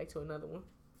take it back to another one.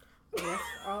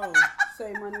 Oh.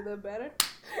 Save money a little better.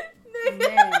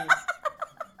 Man.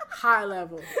 High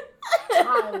level.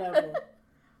 High level.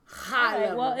 High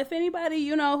level. Well, if anybody,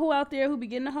 you know, who out there who be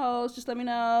getting the hoes, just let me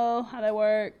know how that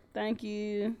work. Thank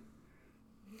you.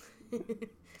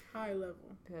 High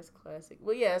level. That's classic.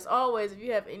 Well, yeah, as always, if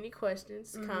you have any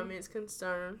questions, comments,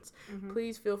 concerns,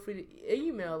 please feel free to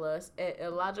email us at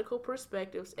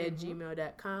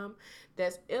illogicalperspectives@gmail.com.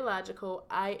 That's illogical,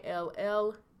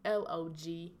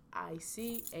 ILLLOGICAL.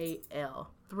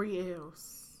 3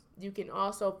 L's. You can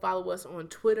also follow us on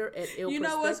Twitter at You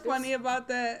know what's funny about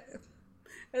that?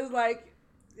 It's like,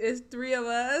 it's 3 of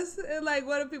us. And like,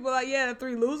 what if people are like, yeah, the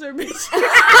 3 loser bitches?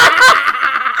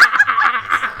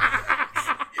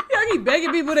 Y'all keep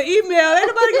begging people to email. Ain't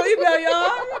nobody gonna email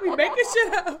y'all. Y'all be making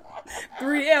shit up.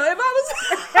 3L. If I was...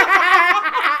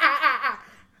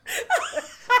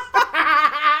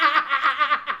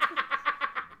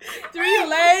 3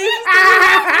 lanes.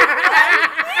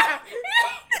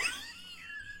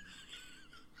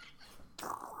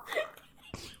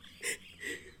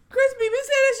 Chris B been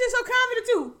saying that shit so confident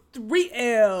too. 3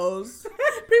 L's.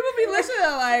 People be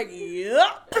listening like,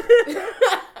 yep.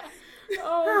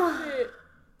 Oh, shit.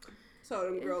 So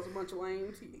them girls a bunch of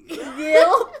lames.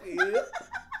 Yep.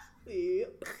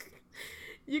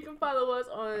 You can follow us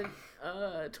on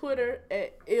Twitter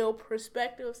at Ill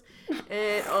Perspectives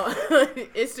and on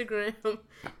Instagram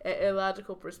at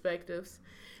Illogical Perspectives.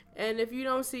 And if you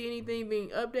don't see anything being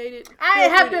updated, I feel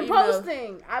have free to been email.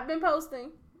 posting. I've been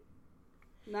posting.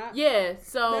 Not. Yeah,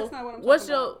 so That's not what I'm what's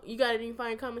talking your about. you got any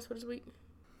final comments for this week?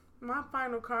 My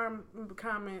final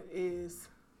comment is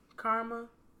karma.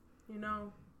 You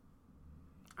know,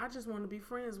 I just want to be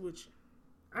friends with you.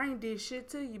 I ain't did shit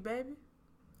to you, baby.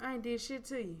 I ain't did shit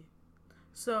to you.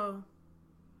 So,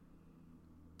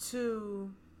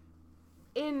 to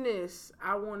end this,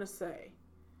 I want to say,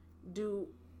 do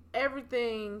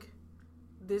everything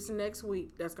this next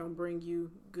week that's going to bring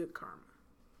you good karma.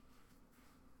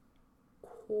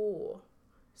 Cool.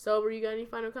 Sober, you got any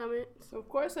final comments? Of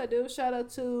course I do. Shout out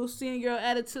to Skinny Girl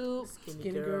Attitude.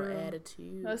 Skinny girl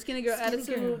attitude.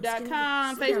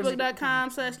 SkinnyGirlAttitude.com,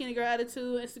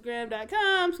 Facebook.com/SkinnyGirlAttitude,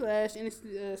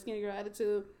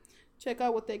 Instagram.com/SkinnyGirlAttitude. Check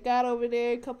out what they got over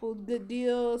there. A couple good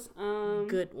deals.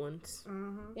 Good ones.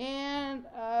 And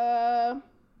that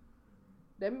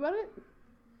be about it.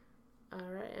 All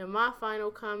right. And my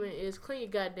final comment is clean your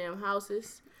goddamn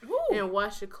houses and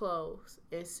wash your clothes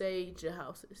and sage your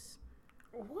houses.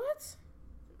 What?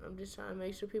 I'm just trying to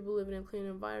make sure people living in clean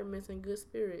environments and good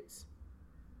spirits.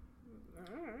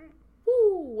 Alright.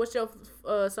 Woo! What's your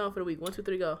song for the week? 1, 2,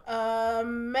 3, go.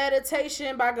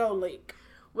 Meditation by Go Leak.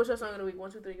 What's your song of the week?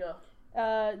 1, 2, 3, go.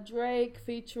 Drake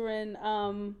featuring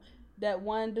that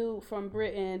one dude from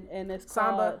Britain, and it's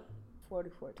Samba. called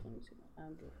 4422. I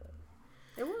don't give a fuck.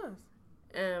 It was.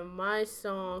 And my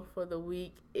song for the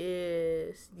week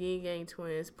is Yin Yang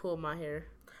Twins, Pull My Hair.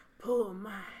 Pull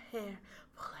my hair,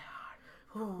 pull it hard.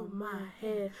 Pull my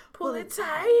hair, Pull it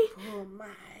tight. pull my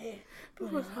hair,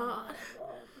 Pull it hard.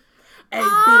 Hey,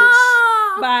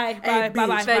 bitch. Bye. Hey, Bye.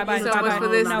 bitch. Thank you so much for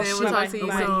listening. No We'll shit. talk to you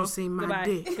Nobody soon. gonna see my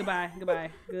dick.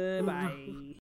 Goodbye.